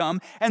men who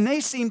come, and they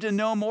seem to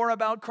know more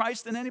about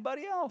Christ than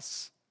anybody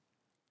else.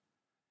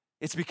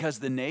 It's because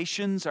the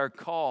nations are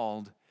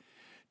called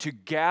to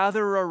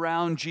gather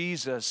around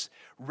Jesus,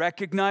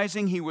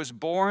 recognizing he was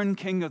born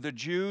King of the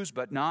Jews,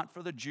 but not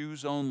for the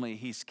Jews only.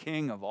 He's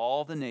King of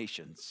all the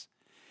nations.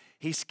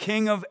 He's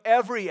King of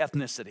every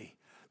ethnicity,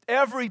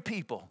 every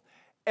people,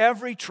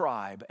 every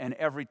tribe, and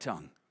every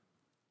tongue.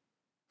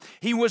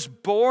 He was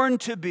born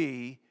to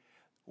be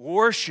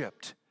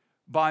worshiped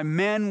by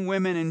men,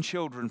 women, and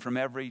children from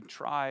every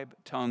tribe,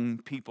 tongue,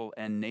 people,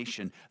 and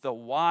nation. The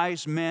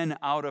wise men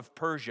out of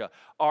Persia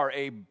are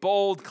a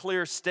bold,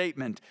 clear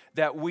statement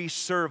that we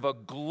serve a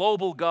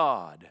global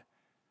God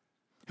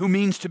who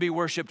means to be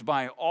worshiped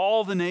by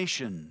all the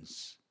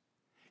nations.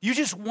 You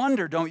just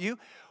wonder, don't you?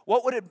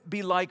 What would it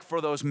be like for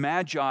those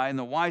magi and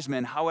the wise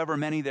men, however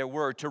many there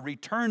were, to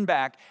return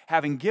back,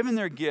 having given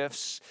their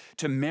gifts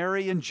to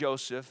Mary and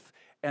Joseph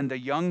and the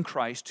young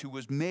Christ, who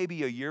was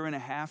maybe a year and a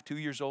half, 2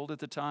 years old at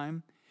the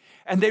time?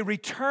 And they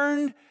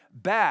returned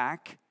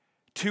back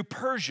to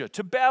Persia,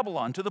 to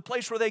Babylon, to the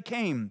place where they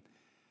came.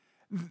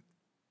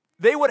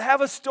 They would have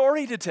a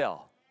story to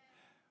tell.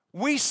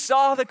 We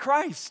saw the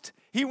Christ.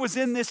 He was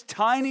in this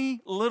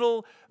tiny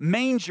little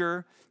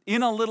manger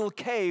in a little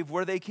cave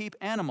where they keep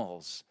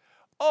animals.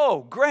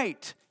 Oh,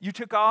 great. You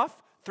took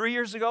off 3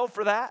 years ago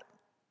for that?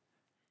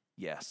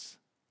 Yes.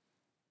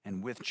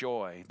 And with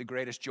joy, the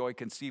greatest joy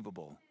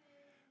conceivable,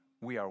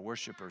 we are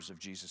worshipers of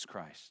Jesus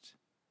Christ.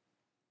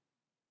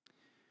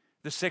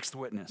 The sixth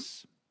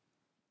witness,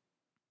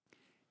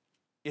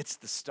 it's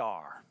the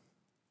star.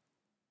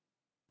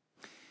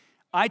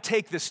 I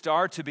take the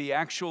star to be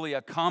actually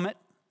a comet.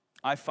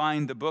 I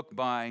find the book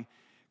by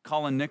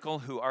Colin Nichol,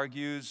 who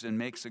argues and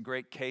makes a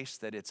great case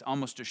that it's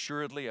almost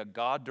assuredly a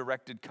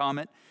God-directed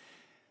comet.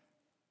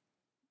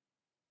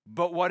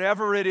 But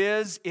whatever it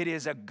is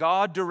a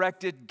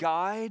God-directed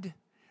guide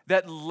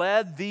that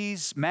led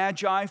these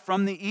magi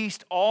from the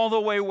east all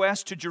the way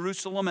west to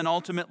Jerusalem and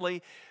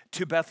ultimately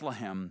to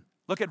Bethlehem.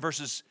 Look at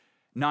verses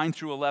 9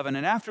 through 11.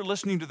 And after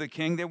listening to the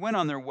king, they went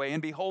on their way,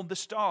 and behold, the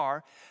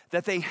star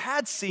that they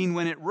had seen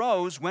when it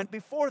rose went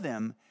before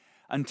them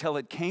until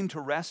it came to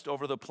rest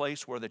over the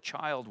place where the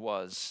child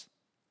was.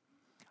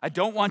 I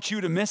don't want you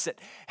to miss it.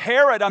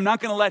 Herod, I'm not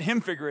going to let him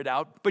figure it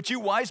out, but you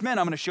wise men,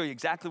 I'm going to show you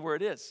exactly where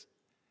it is.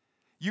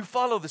 You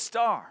follow the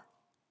star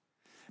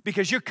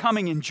because you're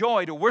coming in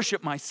joy to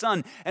worship my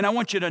son, and I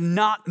want you to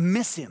not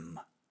miss him.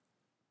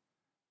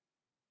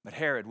 But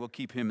Herod will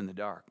keep him in the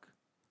dark.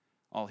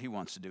 All he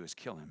wants to do is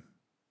kill him.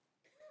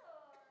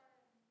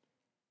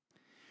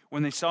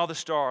 When they saw the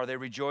star, they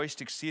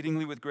rejoiced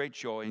exceedingly with great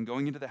joy, and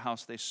going into the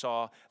house, they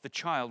saw the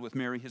child with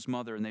Mary his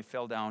mother, and they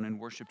fell down and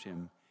worshiped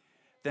him.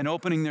 Then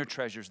opening their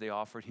treasures, they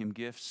offered him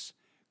gifts,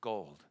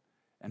 gold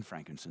and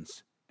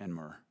frankincense and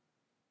myrrh.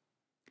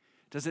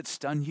 Does it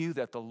stun you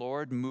that the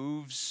Lord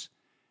moves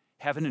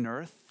heaven and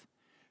earth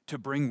to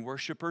bring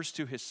worshipers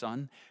to his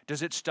son?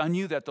 Does it stun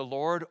you that the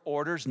Lord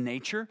orders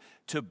nature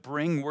to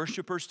bring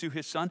worshipers to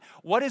his son?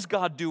 What is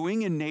God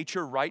doing in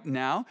nature right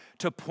now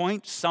to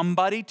point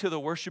somebody to the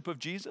worship of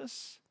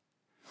Jesus?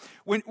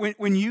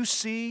 When you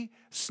see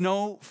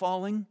snow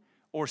falling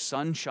or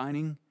sun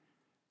shining,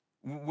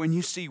 when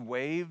you see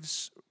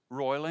waves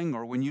roiling,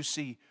 or when you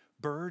see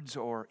birds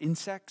or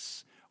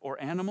insects or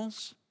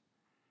animals,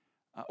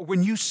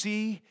 when you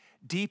see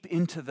deep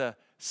into the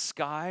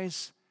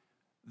skies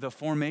the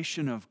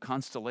formation of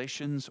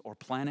constellations or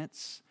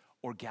planets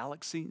or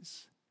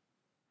galaxies,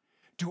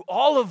 do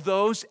all of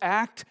those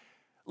act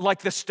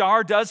like the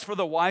star does for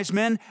the wise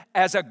men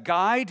as a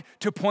guide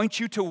to point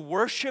you to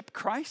worship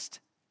Christ?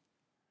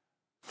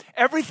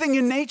 Everything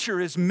in nature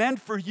is meant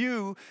for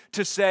you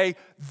to say,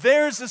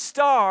 there's a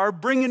star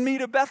bringing me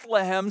to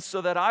Bethlehem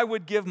so that I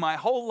would give my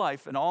whole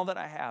life and all that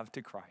I have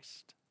to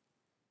Christ.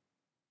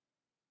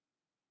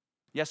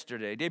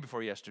 Day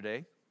before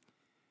yesterday,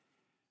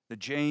 the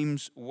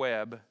James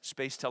Webb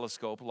Space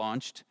Telescope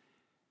launched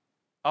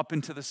up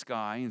into the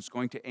sky and is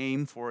going to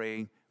aim for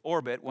an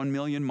orbit 1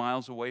 million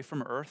miles away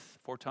from Earth,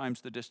 4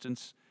 times the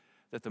distance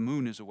that the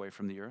moon is away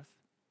from the Earth.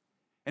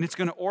 And it's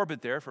going to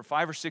orbit there for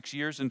 5 or 6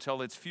 years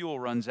until its fuel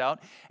runs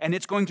out. And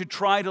it's going to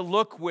try to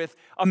look with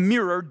a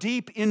mirror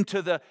deep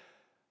into the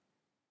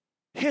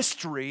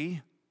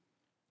history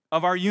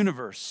of our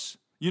universe.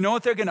 You know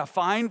what they're going to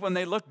find when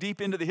they look deep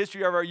into the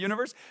history of our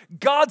universe?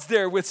 God's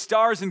there with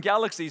stars and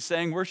galaxies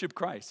saying, worship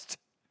Christ.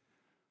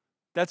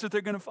 That's what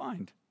they're going to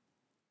find.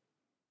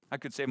 I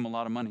could save them a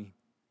lot of money.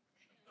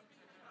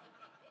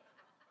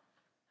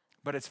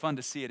 But it's fun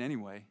to see it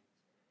anyway.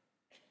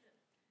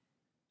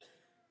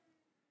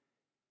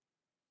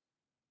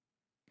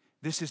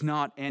 This is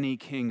not any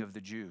king of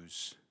the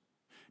Jews.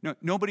 No,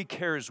 nobody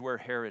cares where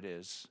Herod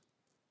is.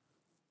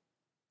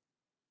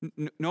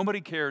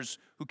 Nobody cares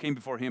who came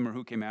before him or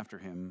who came after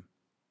him.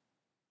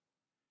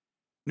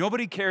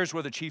 Nobody cares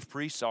where the chief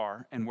priests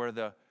are and where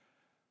the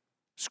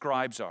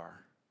scribes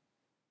are.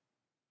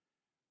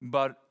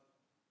 But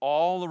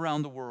all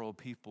around the world,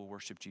 people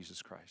worship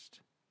Jesus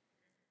Christ.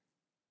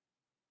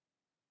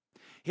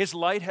 His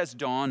light has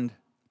dawned.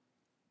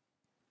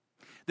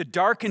 The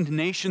darkened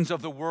nations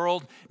of the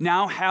world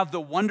now have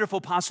the wonderful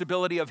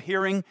possibility of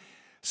hearing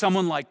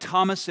someone like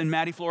Thomas and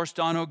Mattie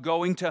Florestano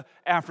going to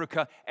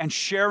Africa and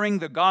sharing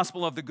the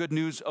gospel of the good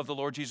news of the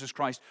Lord Jesus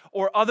Christ,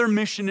 or other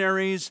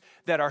missionaries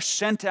that are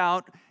sent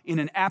out in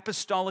an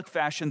apostolic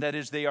fashion, that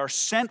is, they are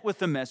sent with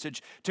the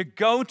message to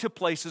go to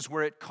places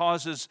where it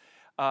causes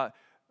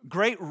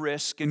great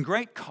risk and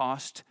great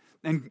cost,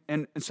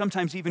 and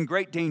sometimes even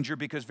great danger,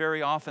 because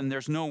very often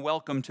there's no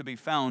welcome to be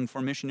found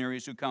for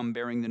missionaries who come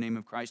bearing the name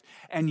of Christ.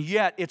 And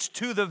yet it's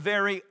to the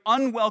very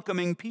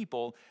unwelcoming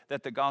people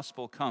that the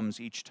gospel comes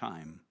each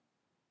time.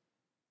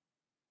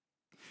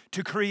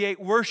 To create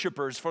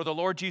worshipers for the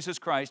Lord Jesus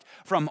Christ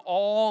from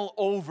all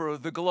over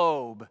the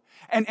globe.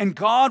 And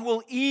God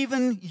will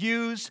even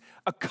use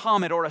a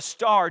comet or a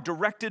star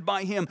directed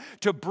by Him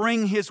to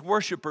bring His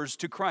worshipers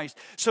to Christ.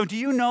 So do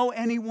you know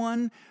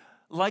anyone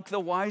like the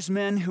wise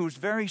men who's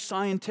very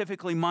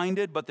scientifically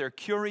minded, but they're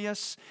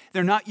curious?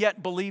 They're not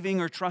yet believing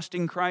or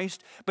trusting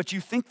Christ, but you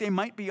think they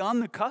might be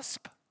on the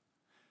cusp?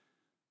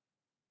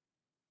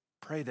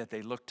 Pray that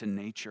they look to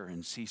nature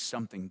and see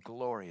something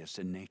glorious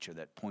in nature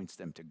that points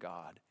them to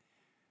God.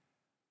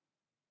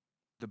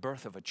 The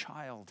birth of a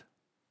child,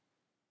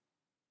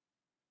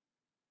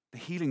 the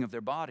healing of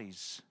their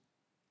bodies,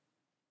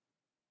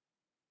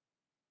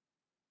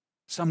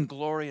 some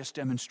glorious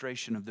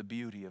demonstration of the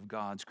beauty of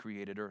God's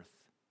created earth.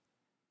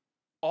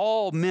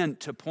 All meant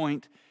to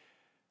point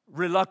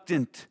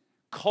reluctant,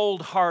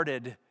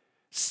 cold-hearted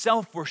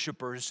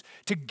self-worshipers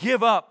to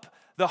give up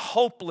the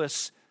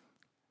hopeless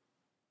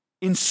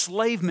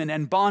enslavement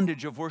and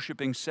bondage of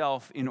worshiping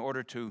self in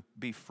order to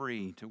be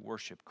free to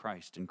worship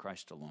Christ and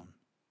Christ alone.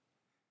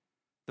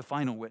 The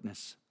final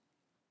witness.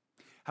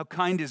 How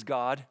kind is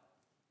God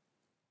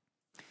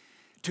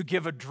to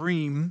give a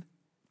dream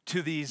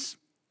to these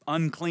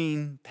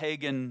unclean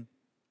pagan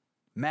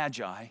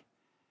magi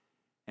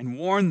and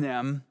warn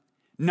them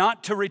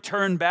not to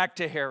return back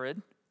to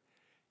Herod.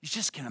 You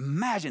just can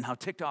imagine how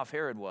ticked off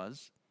Herod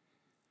was.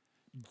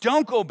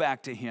 Don't go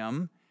back to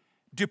him.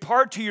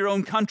 Depart to your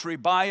own country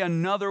by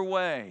another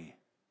way.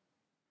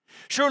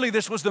 Surely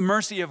this was the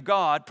mercy of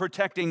God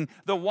protecting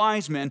the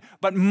wise men,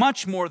 but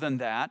much more than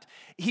that,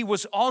 He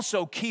was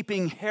also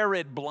keeping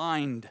Herod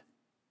blind.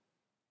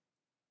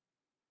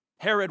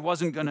 Herod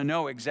wasn't going to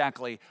know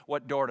exactly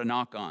what door to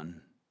knock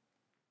on.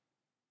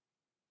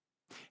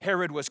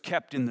 Herod was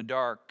kept in the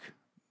dark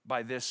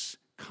by this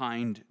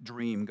kind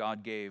dream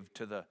God gave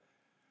to the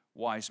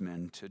wise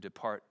men to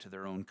depart to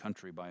their own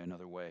country by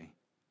another way.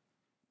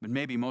 But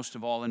maybe most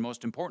of all, and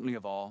most importantly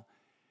of all,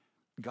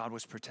 God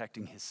was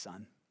protecting His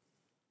Son.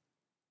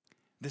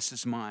 This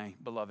is my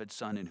beloved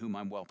Son in whom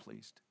I'm well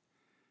pleased.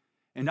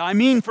 And I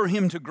mean for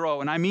Him to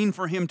grow, and I mean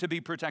for Him to be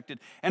protected,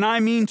 and I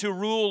mean to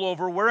rule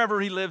over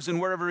wherever He lives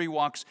and wherever He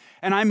walks,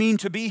 and I mean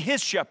to be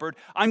His shepherd.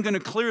 I'm going to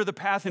clear the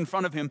path in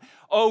front of Him.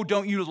 Oh,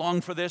 don't you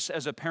long for this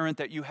as a parent,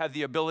 that you have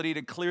the ability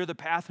to clear the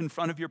path in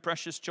front of your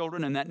precious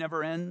children, and that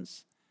never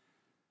ends?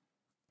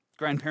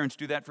 Grandparents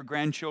do that for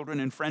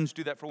grandchildren, and friends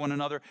do that for one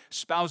another.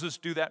 Spouses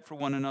do that for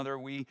one another.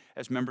 We,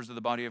 as members of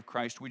the body of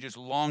Christ, we just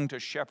long to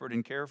shepherd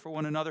and care for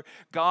one another.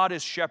 God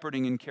is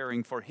shepherding and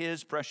caring for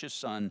His precious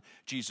Son,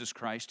 Jesus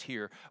Christ,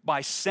 here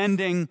by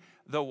sending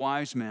the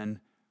wise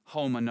men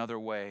home another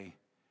way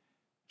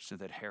so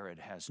that Herod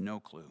has no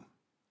clue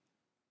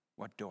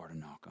what door to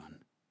knock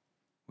on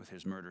with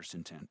his murderous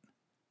intent.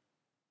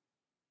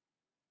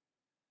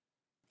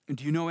 And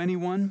do you know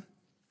anyone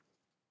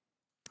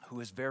who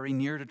is very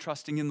near to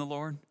trusting in the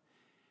Lord,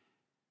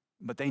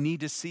 but they need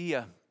to see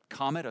a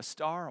comet, a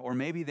star, or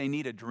maybe they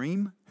need a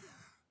dream?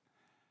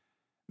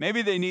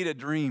 Maybe they need a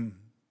dream.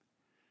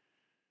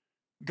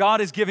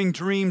 God is giving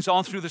dreams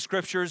all through the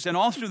Scriptures and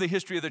all through the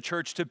history of the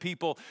church to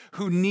people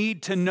who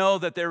need to know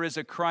that there is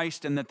a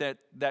Christ, and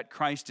that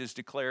Christ is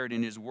declared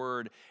in His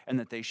Word, and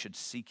that they should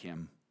seek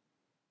Him.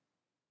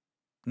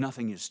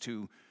 Nothing is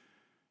too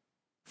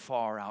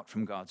far out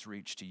from God's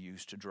reach to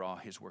use to draw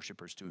His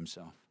worshipers to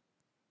Himself.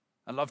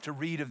 I love to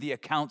read of the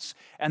accounts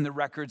and the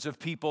records of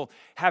people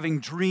having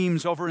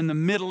dreams over in the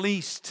Middle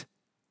East.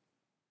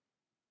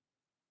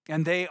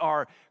 And they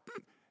are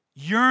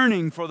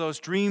yearning for those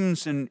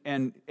dreams and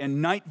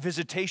night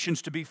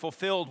visitations to be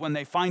fulfilled when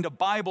they find a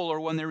Bible or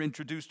when they're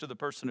introduced to the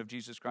person of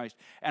Jesus Christ.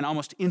 And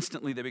almost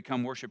instantly they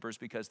become worshipers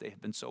because they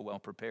have been so well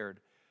prepared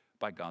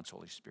by God's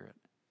Holy Spirit.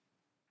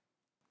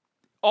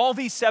 All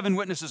these 7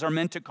 witnesses are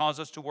meant to cause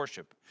us to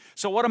worship.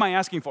 So what am I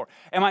asking for?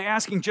 Am I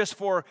asking just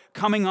for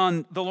coming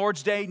on the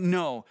Lord's Day?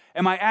 No.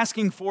 Am I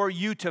asking for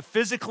you to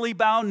physically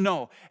bow?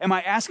 No. Am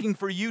I asking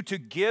for you to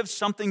give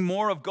something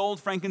more of gold,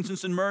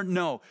 frankincense, and myrrh?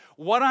 No.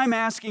 What I'm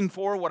asking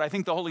for, what I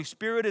think the Holy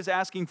Spirit is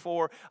asking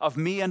for of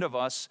me and of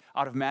us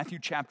out of Matthew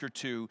chapter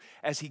 2,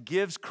 as he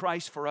gives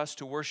Christ for us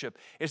to worship,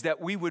 is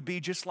that we would be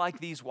just like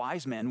these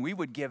wise men. We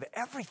would give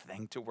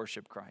everything to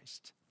worship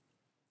Christ.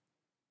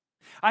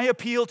 I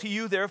appeal to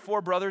you,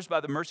 therefore, brothers, by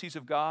the mercies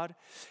of God,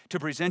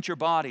 to present your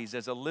bodies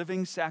as a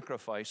living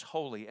sacrifice,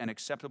 holy and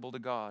acceptable to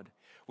God,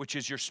 which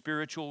is your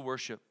spiritual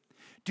worship.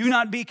 Do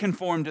not be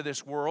conformed to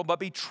this world,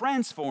 but be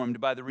transformed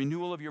by the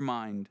renewal of your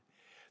mind,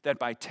 that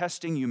by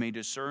testing you may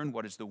discern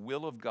what is the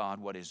will of God,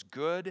 what is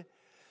good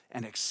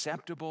and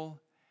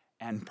acceptable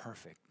and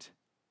perfect.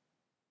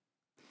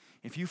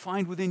 If you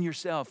find within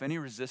yourself any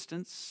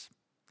resistance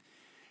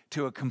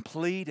to a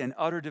complete and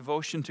utter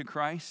devotion to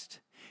Christ,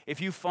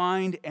 if you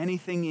find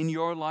anything in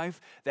your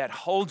life that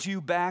holds you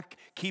back,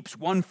 keeps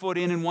one foot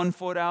in and one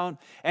foot out,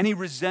 any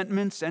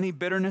resentments, any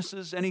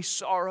bitternesses, any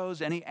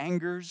sorrows, any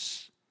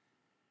angers,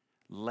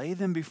 lay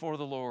them before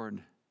the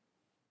Lord.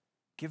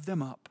 Give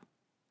them up.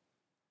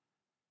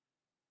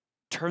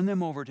 Turn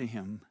them over to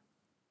Him.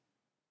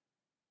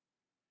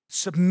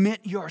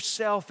 Submit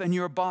yourself and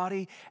your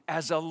body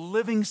as a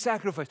living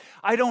sacrifice.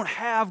 I don't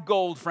have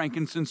gold,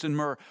 frankincense, and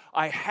myrrh.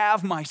 I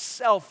have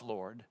myself,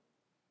 Lord.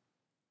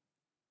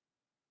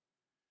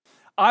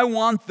 I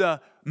want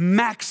the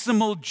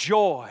maximal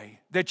joy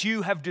that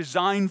you have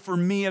designed for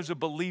me as a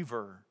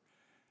believer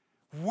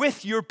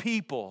with your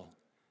people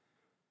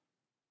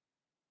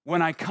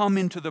when I come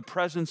into the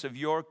presence of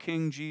your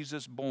King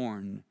Jesus,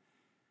 born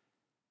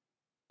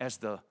as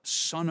the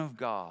Son of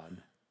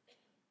God,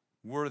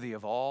 worthy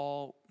of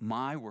all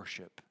my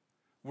worship,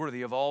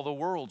 worthy of all the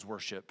world's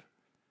worship,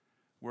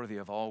 worthy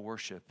of all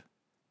worship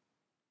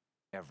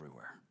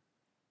everywhere.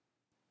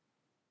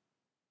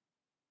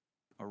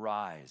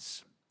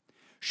 Arise.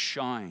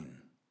 Shine,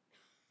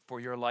 for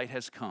your light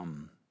has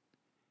come,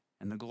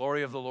 and the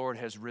glory of the Lord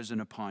has risen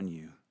upon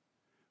you.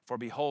 For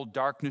behold,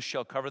 darkness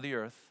shall cover the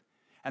earth,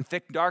 and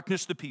thick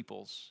darkness the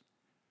peoples.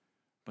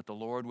 But the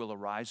Lord will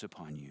arise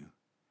upon you,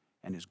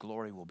 and His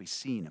glory will be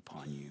seen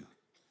upon you.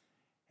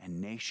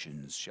 And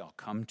nations shall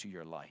come to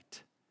your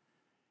light,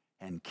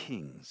 and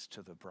kings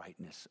to the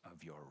brightness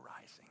of your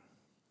rising.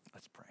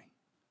 Let's pray.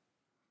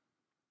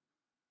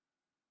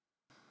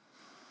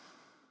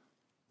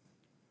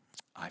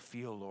 I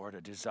feel, Lord,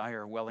 a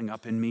desire welling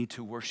up in me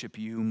to worship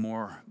you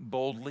more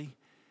boldly,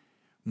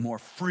 more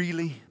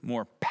freely,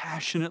 more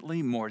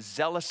passionately, more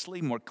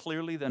zealously, more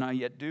clearly than I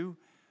yet do.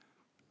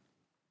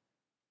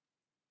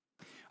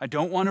 I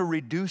don't want to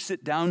reduce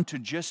it down to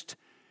just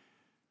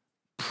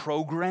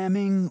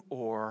programming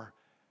or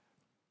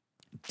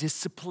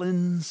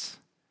disciplines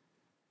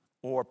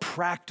or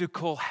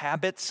practical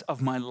habits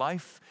of my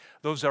life.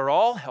 Those are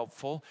all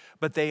helpful,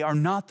 but they are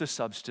not the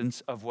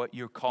substance of what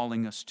you're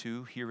calling us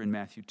to here in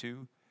Matthew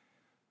 2.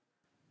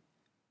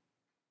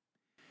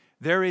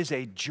 There is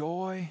a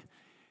joy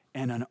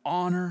and an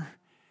honor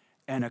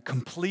and a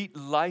complete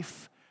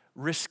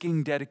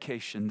life-risking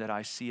dedication that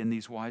I see in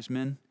these wise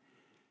men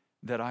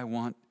that I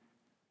want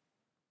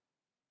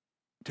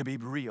to be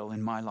real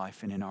in my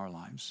life and in our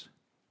lives,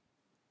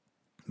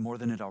 more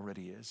than it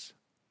already is.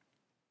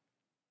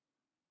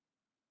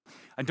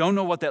 I don't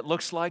know what that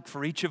looks like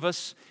for each of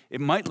us.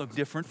 It might look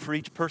different for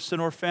each person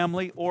or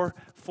family or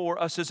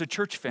for us as a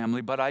church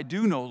family, but I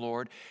do know,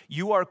 Lord,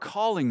 you are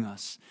calling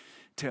us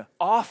to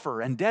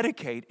offer and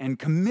dedicate and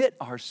commit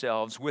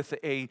ourselves with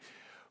a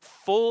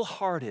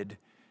full-hearted,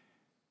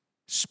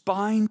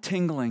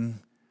 spine-tingling,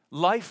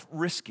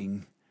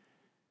 life-risking,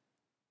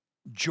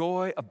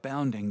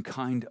 joy-abounding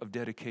kind of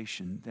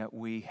dedication that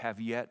we have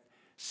yet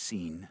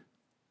seen.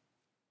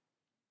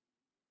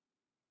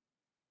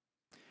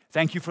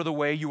 Thank you for the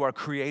way you are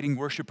creating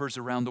worshipers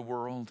around the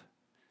world.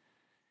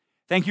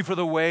 Thank you for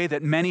the way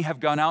that many have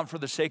gone out for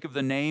the sake of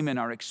the name and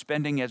are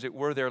expending, as it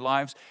were, their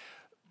lives.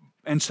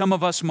 And some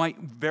of us might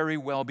very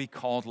well be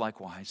called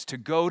likewise to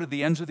go to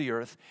the ends of the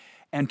earth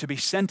and to be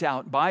sent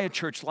out by a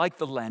church like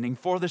the Landing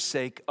for the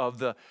sake of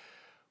the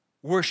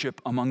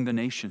worship among the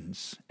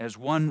nations. As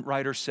one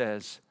writer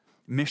says,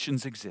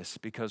 missions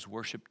exist because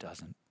worship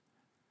doesn't.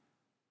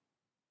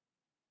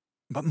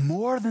 But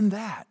more than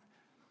that,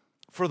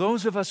 for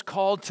those of us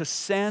called to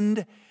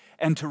send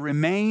and to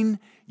remain,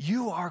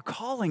 you are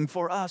calling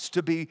for us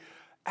to be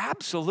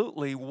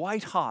absolutely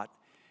white hot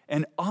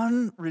and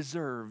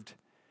unreserved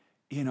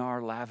in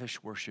our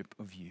lavish worship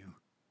of you.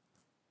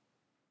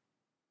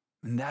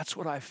 And that's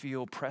what I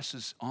feel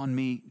presses on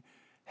me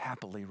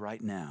happily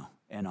right now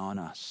and on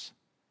us.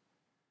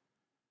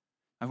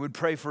 I would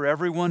pray for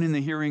everyone in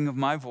the hearing of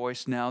my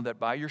voice now that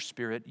by your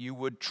Spirit you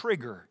would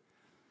trigger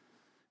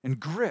and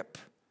grip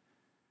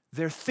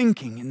their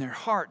thinking and their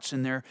hearts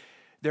and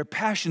their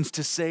passions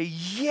to say,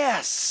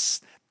 yes,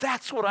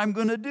 that's what I'm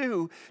going to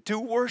do, to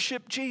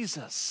worship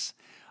Jesus.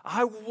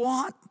 I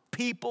want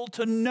people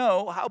to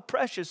know how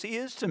precious He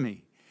is to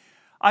me.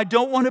 I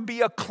don't want to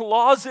be a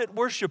closet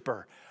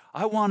worshiper.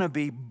 I want to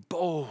be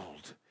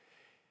bold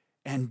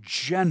and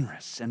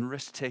generous and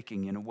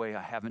risk-taking in a way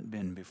I haven't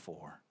been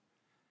before.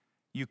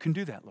 You can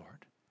do that,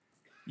 Lord.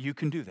 You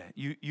can do that.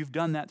 You've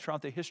done that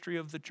throughout the history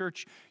of the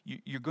church.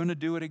 You're going to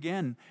do it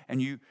again,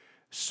 and you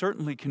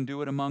certainly can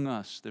do it among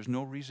us. There's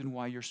no reason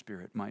why your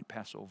Spirit might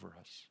pass over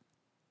us.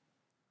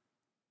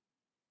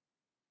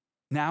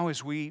 Now,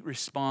 as we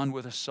respond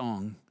with a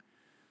song,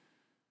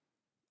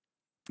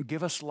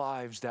 give us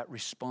lives that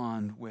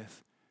respond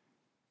with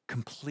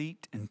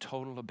complete and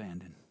total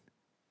abandon.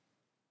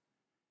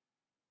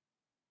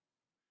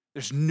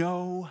 There's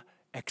no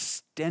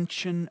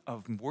extension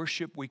of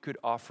worship we could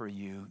offer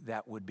you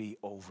that would be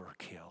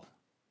overkill.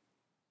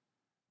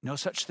 No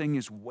such thing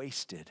as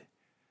wasted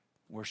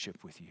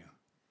worship with you.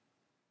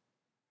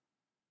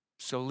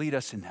 So lead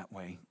us in that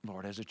way,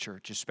 Lord, as a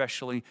church,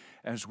 especially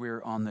as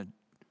we're on the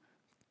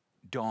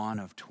dawn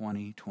of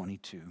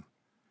 2022.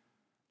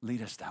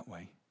 Lead us that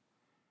way.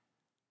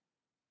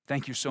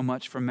 Thank you so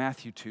much for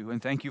Matthew 2,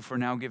 and thank you for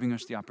now giving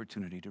us the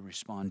opportunity to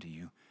respond to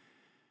you.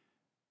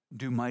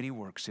 Do mighty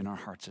works in our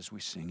hearts as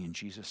we sing. In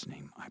Jesus'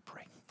 name I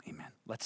pray. Amen. Let's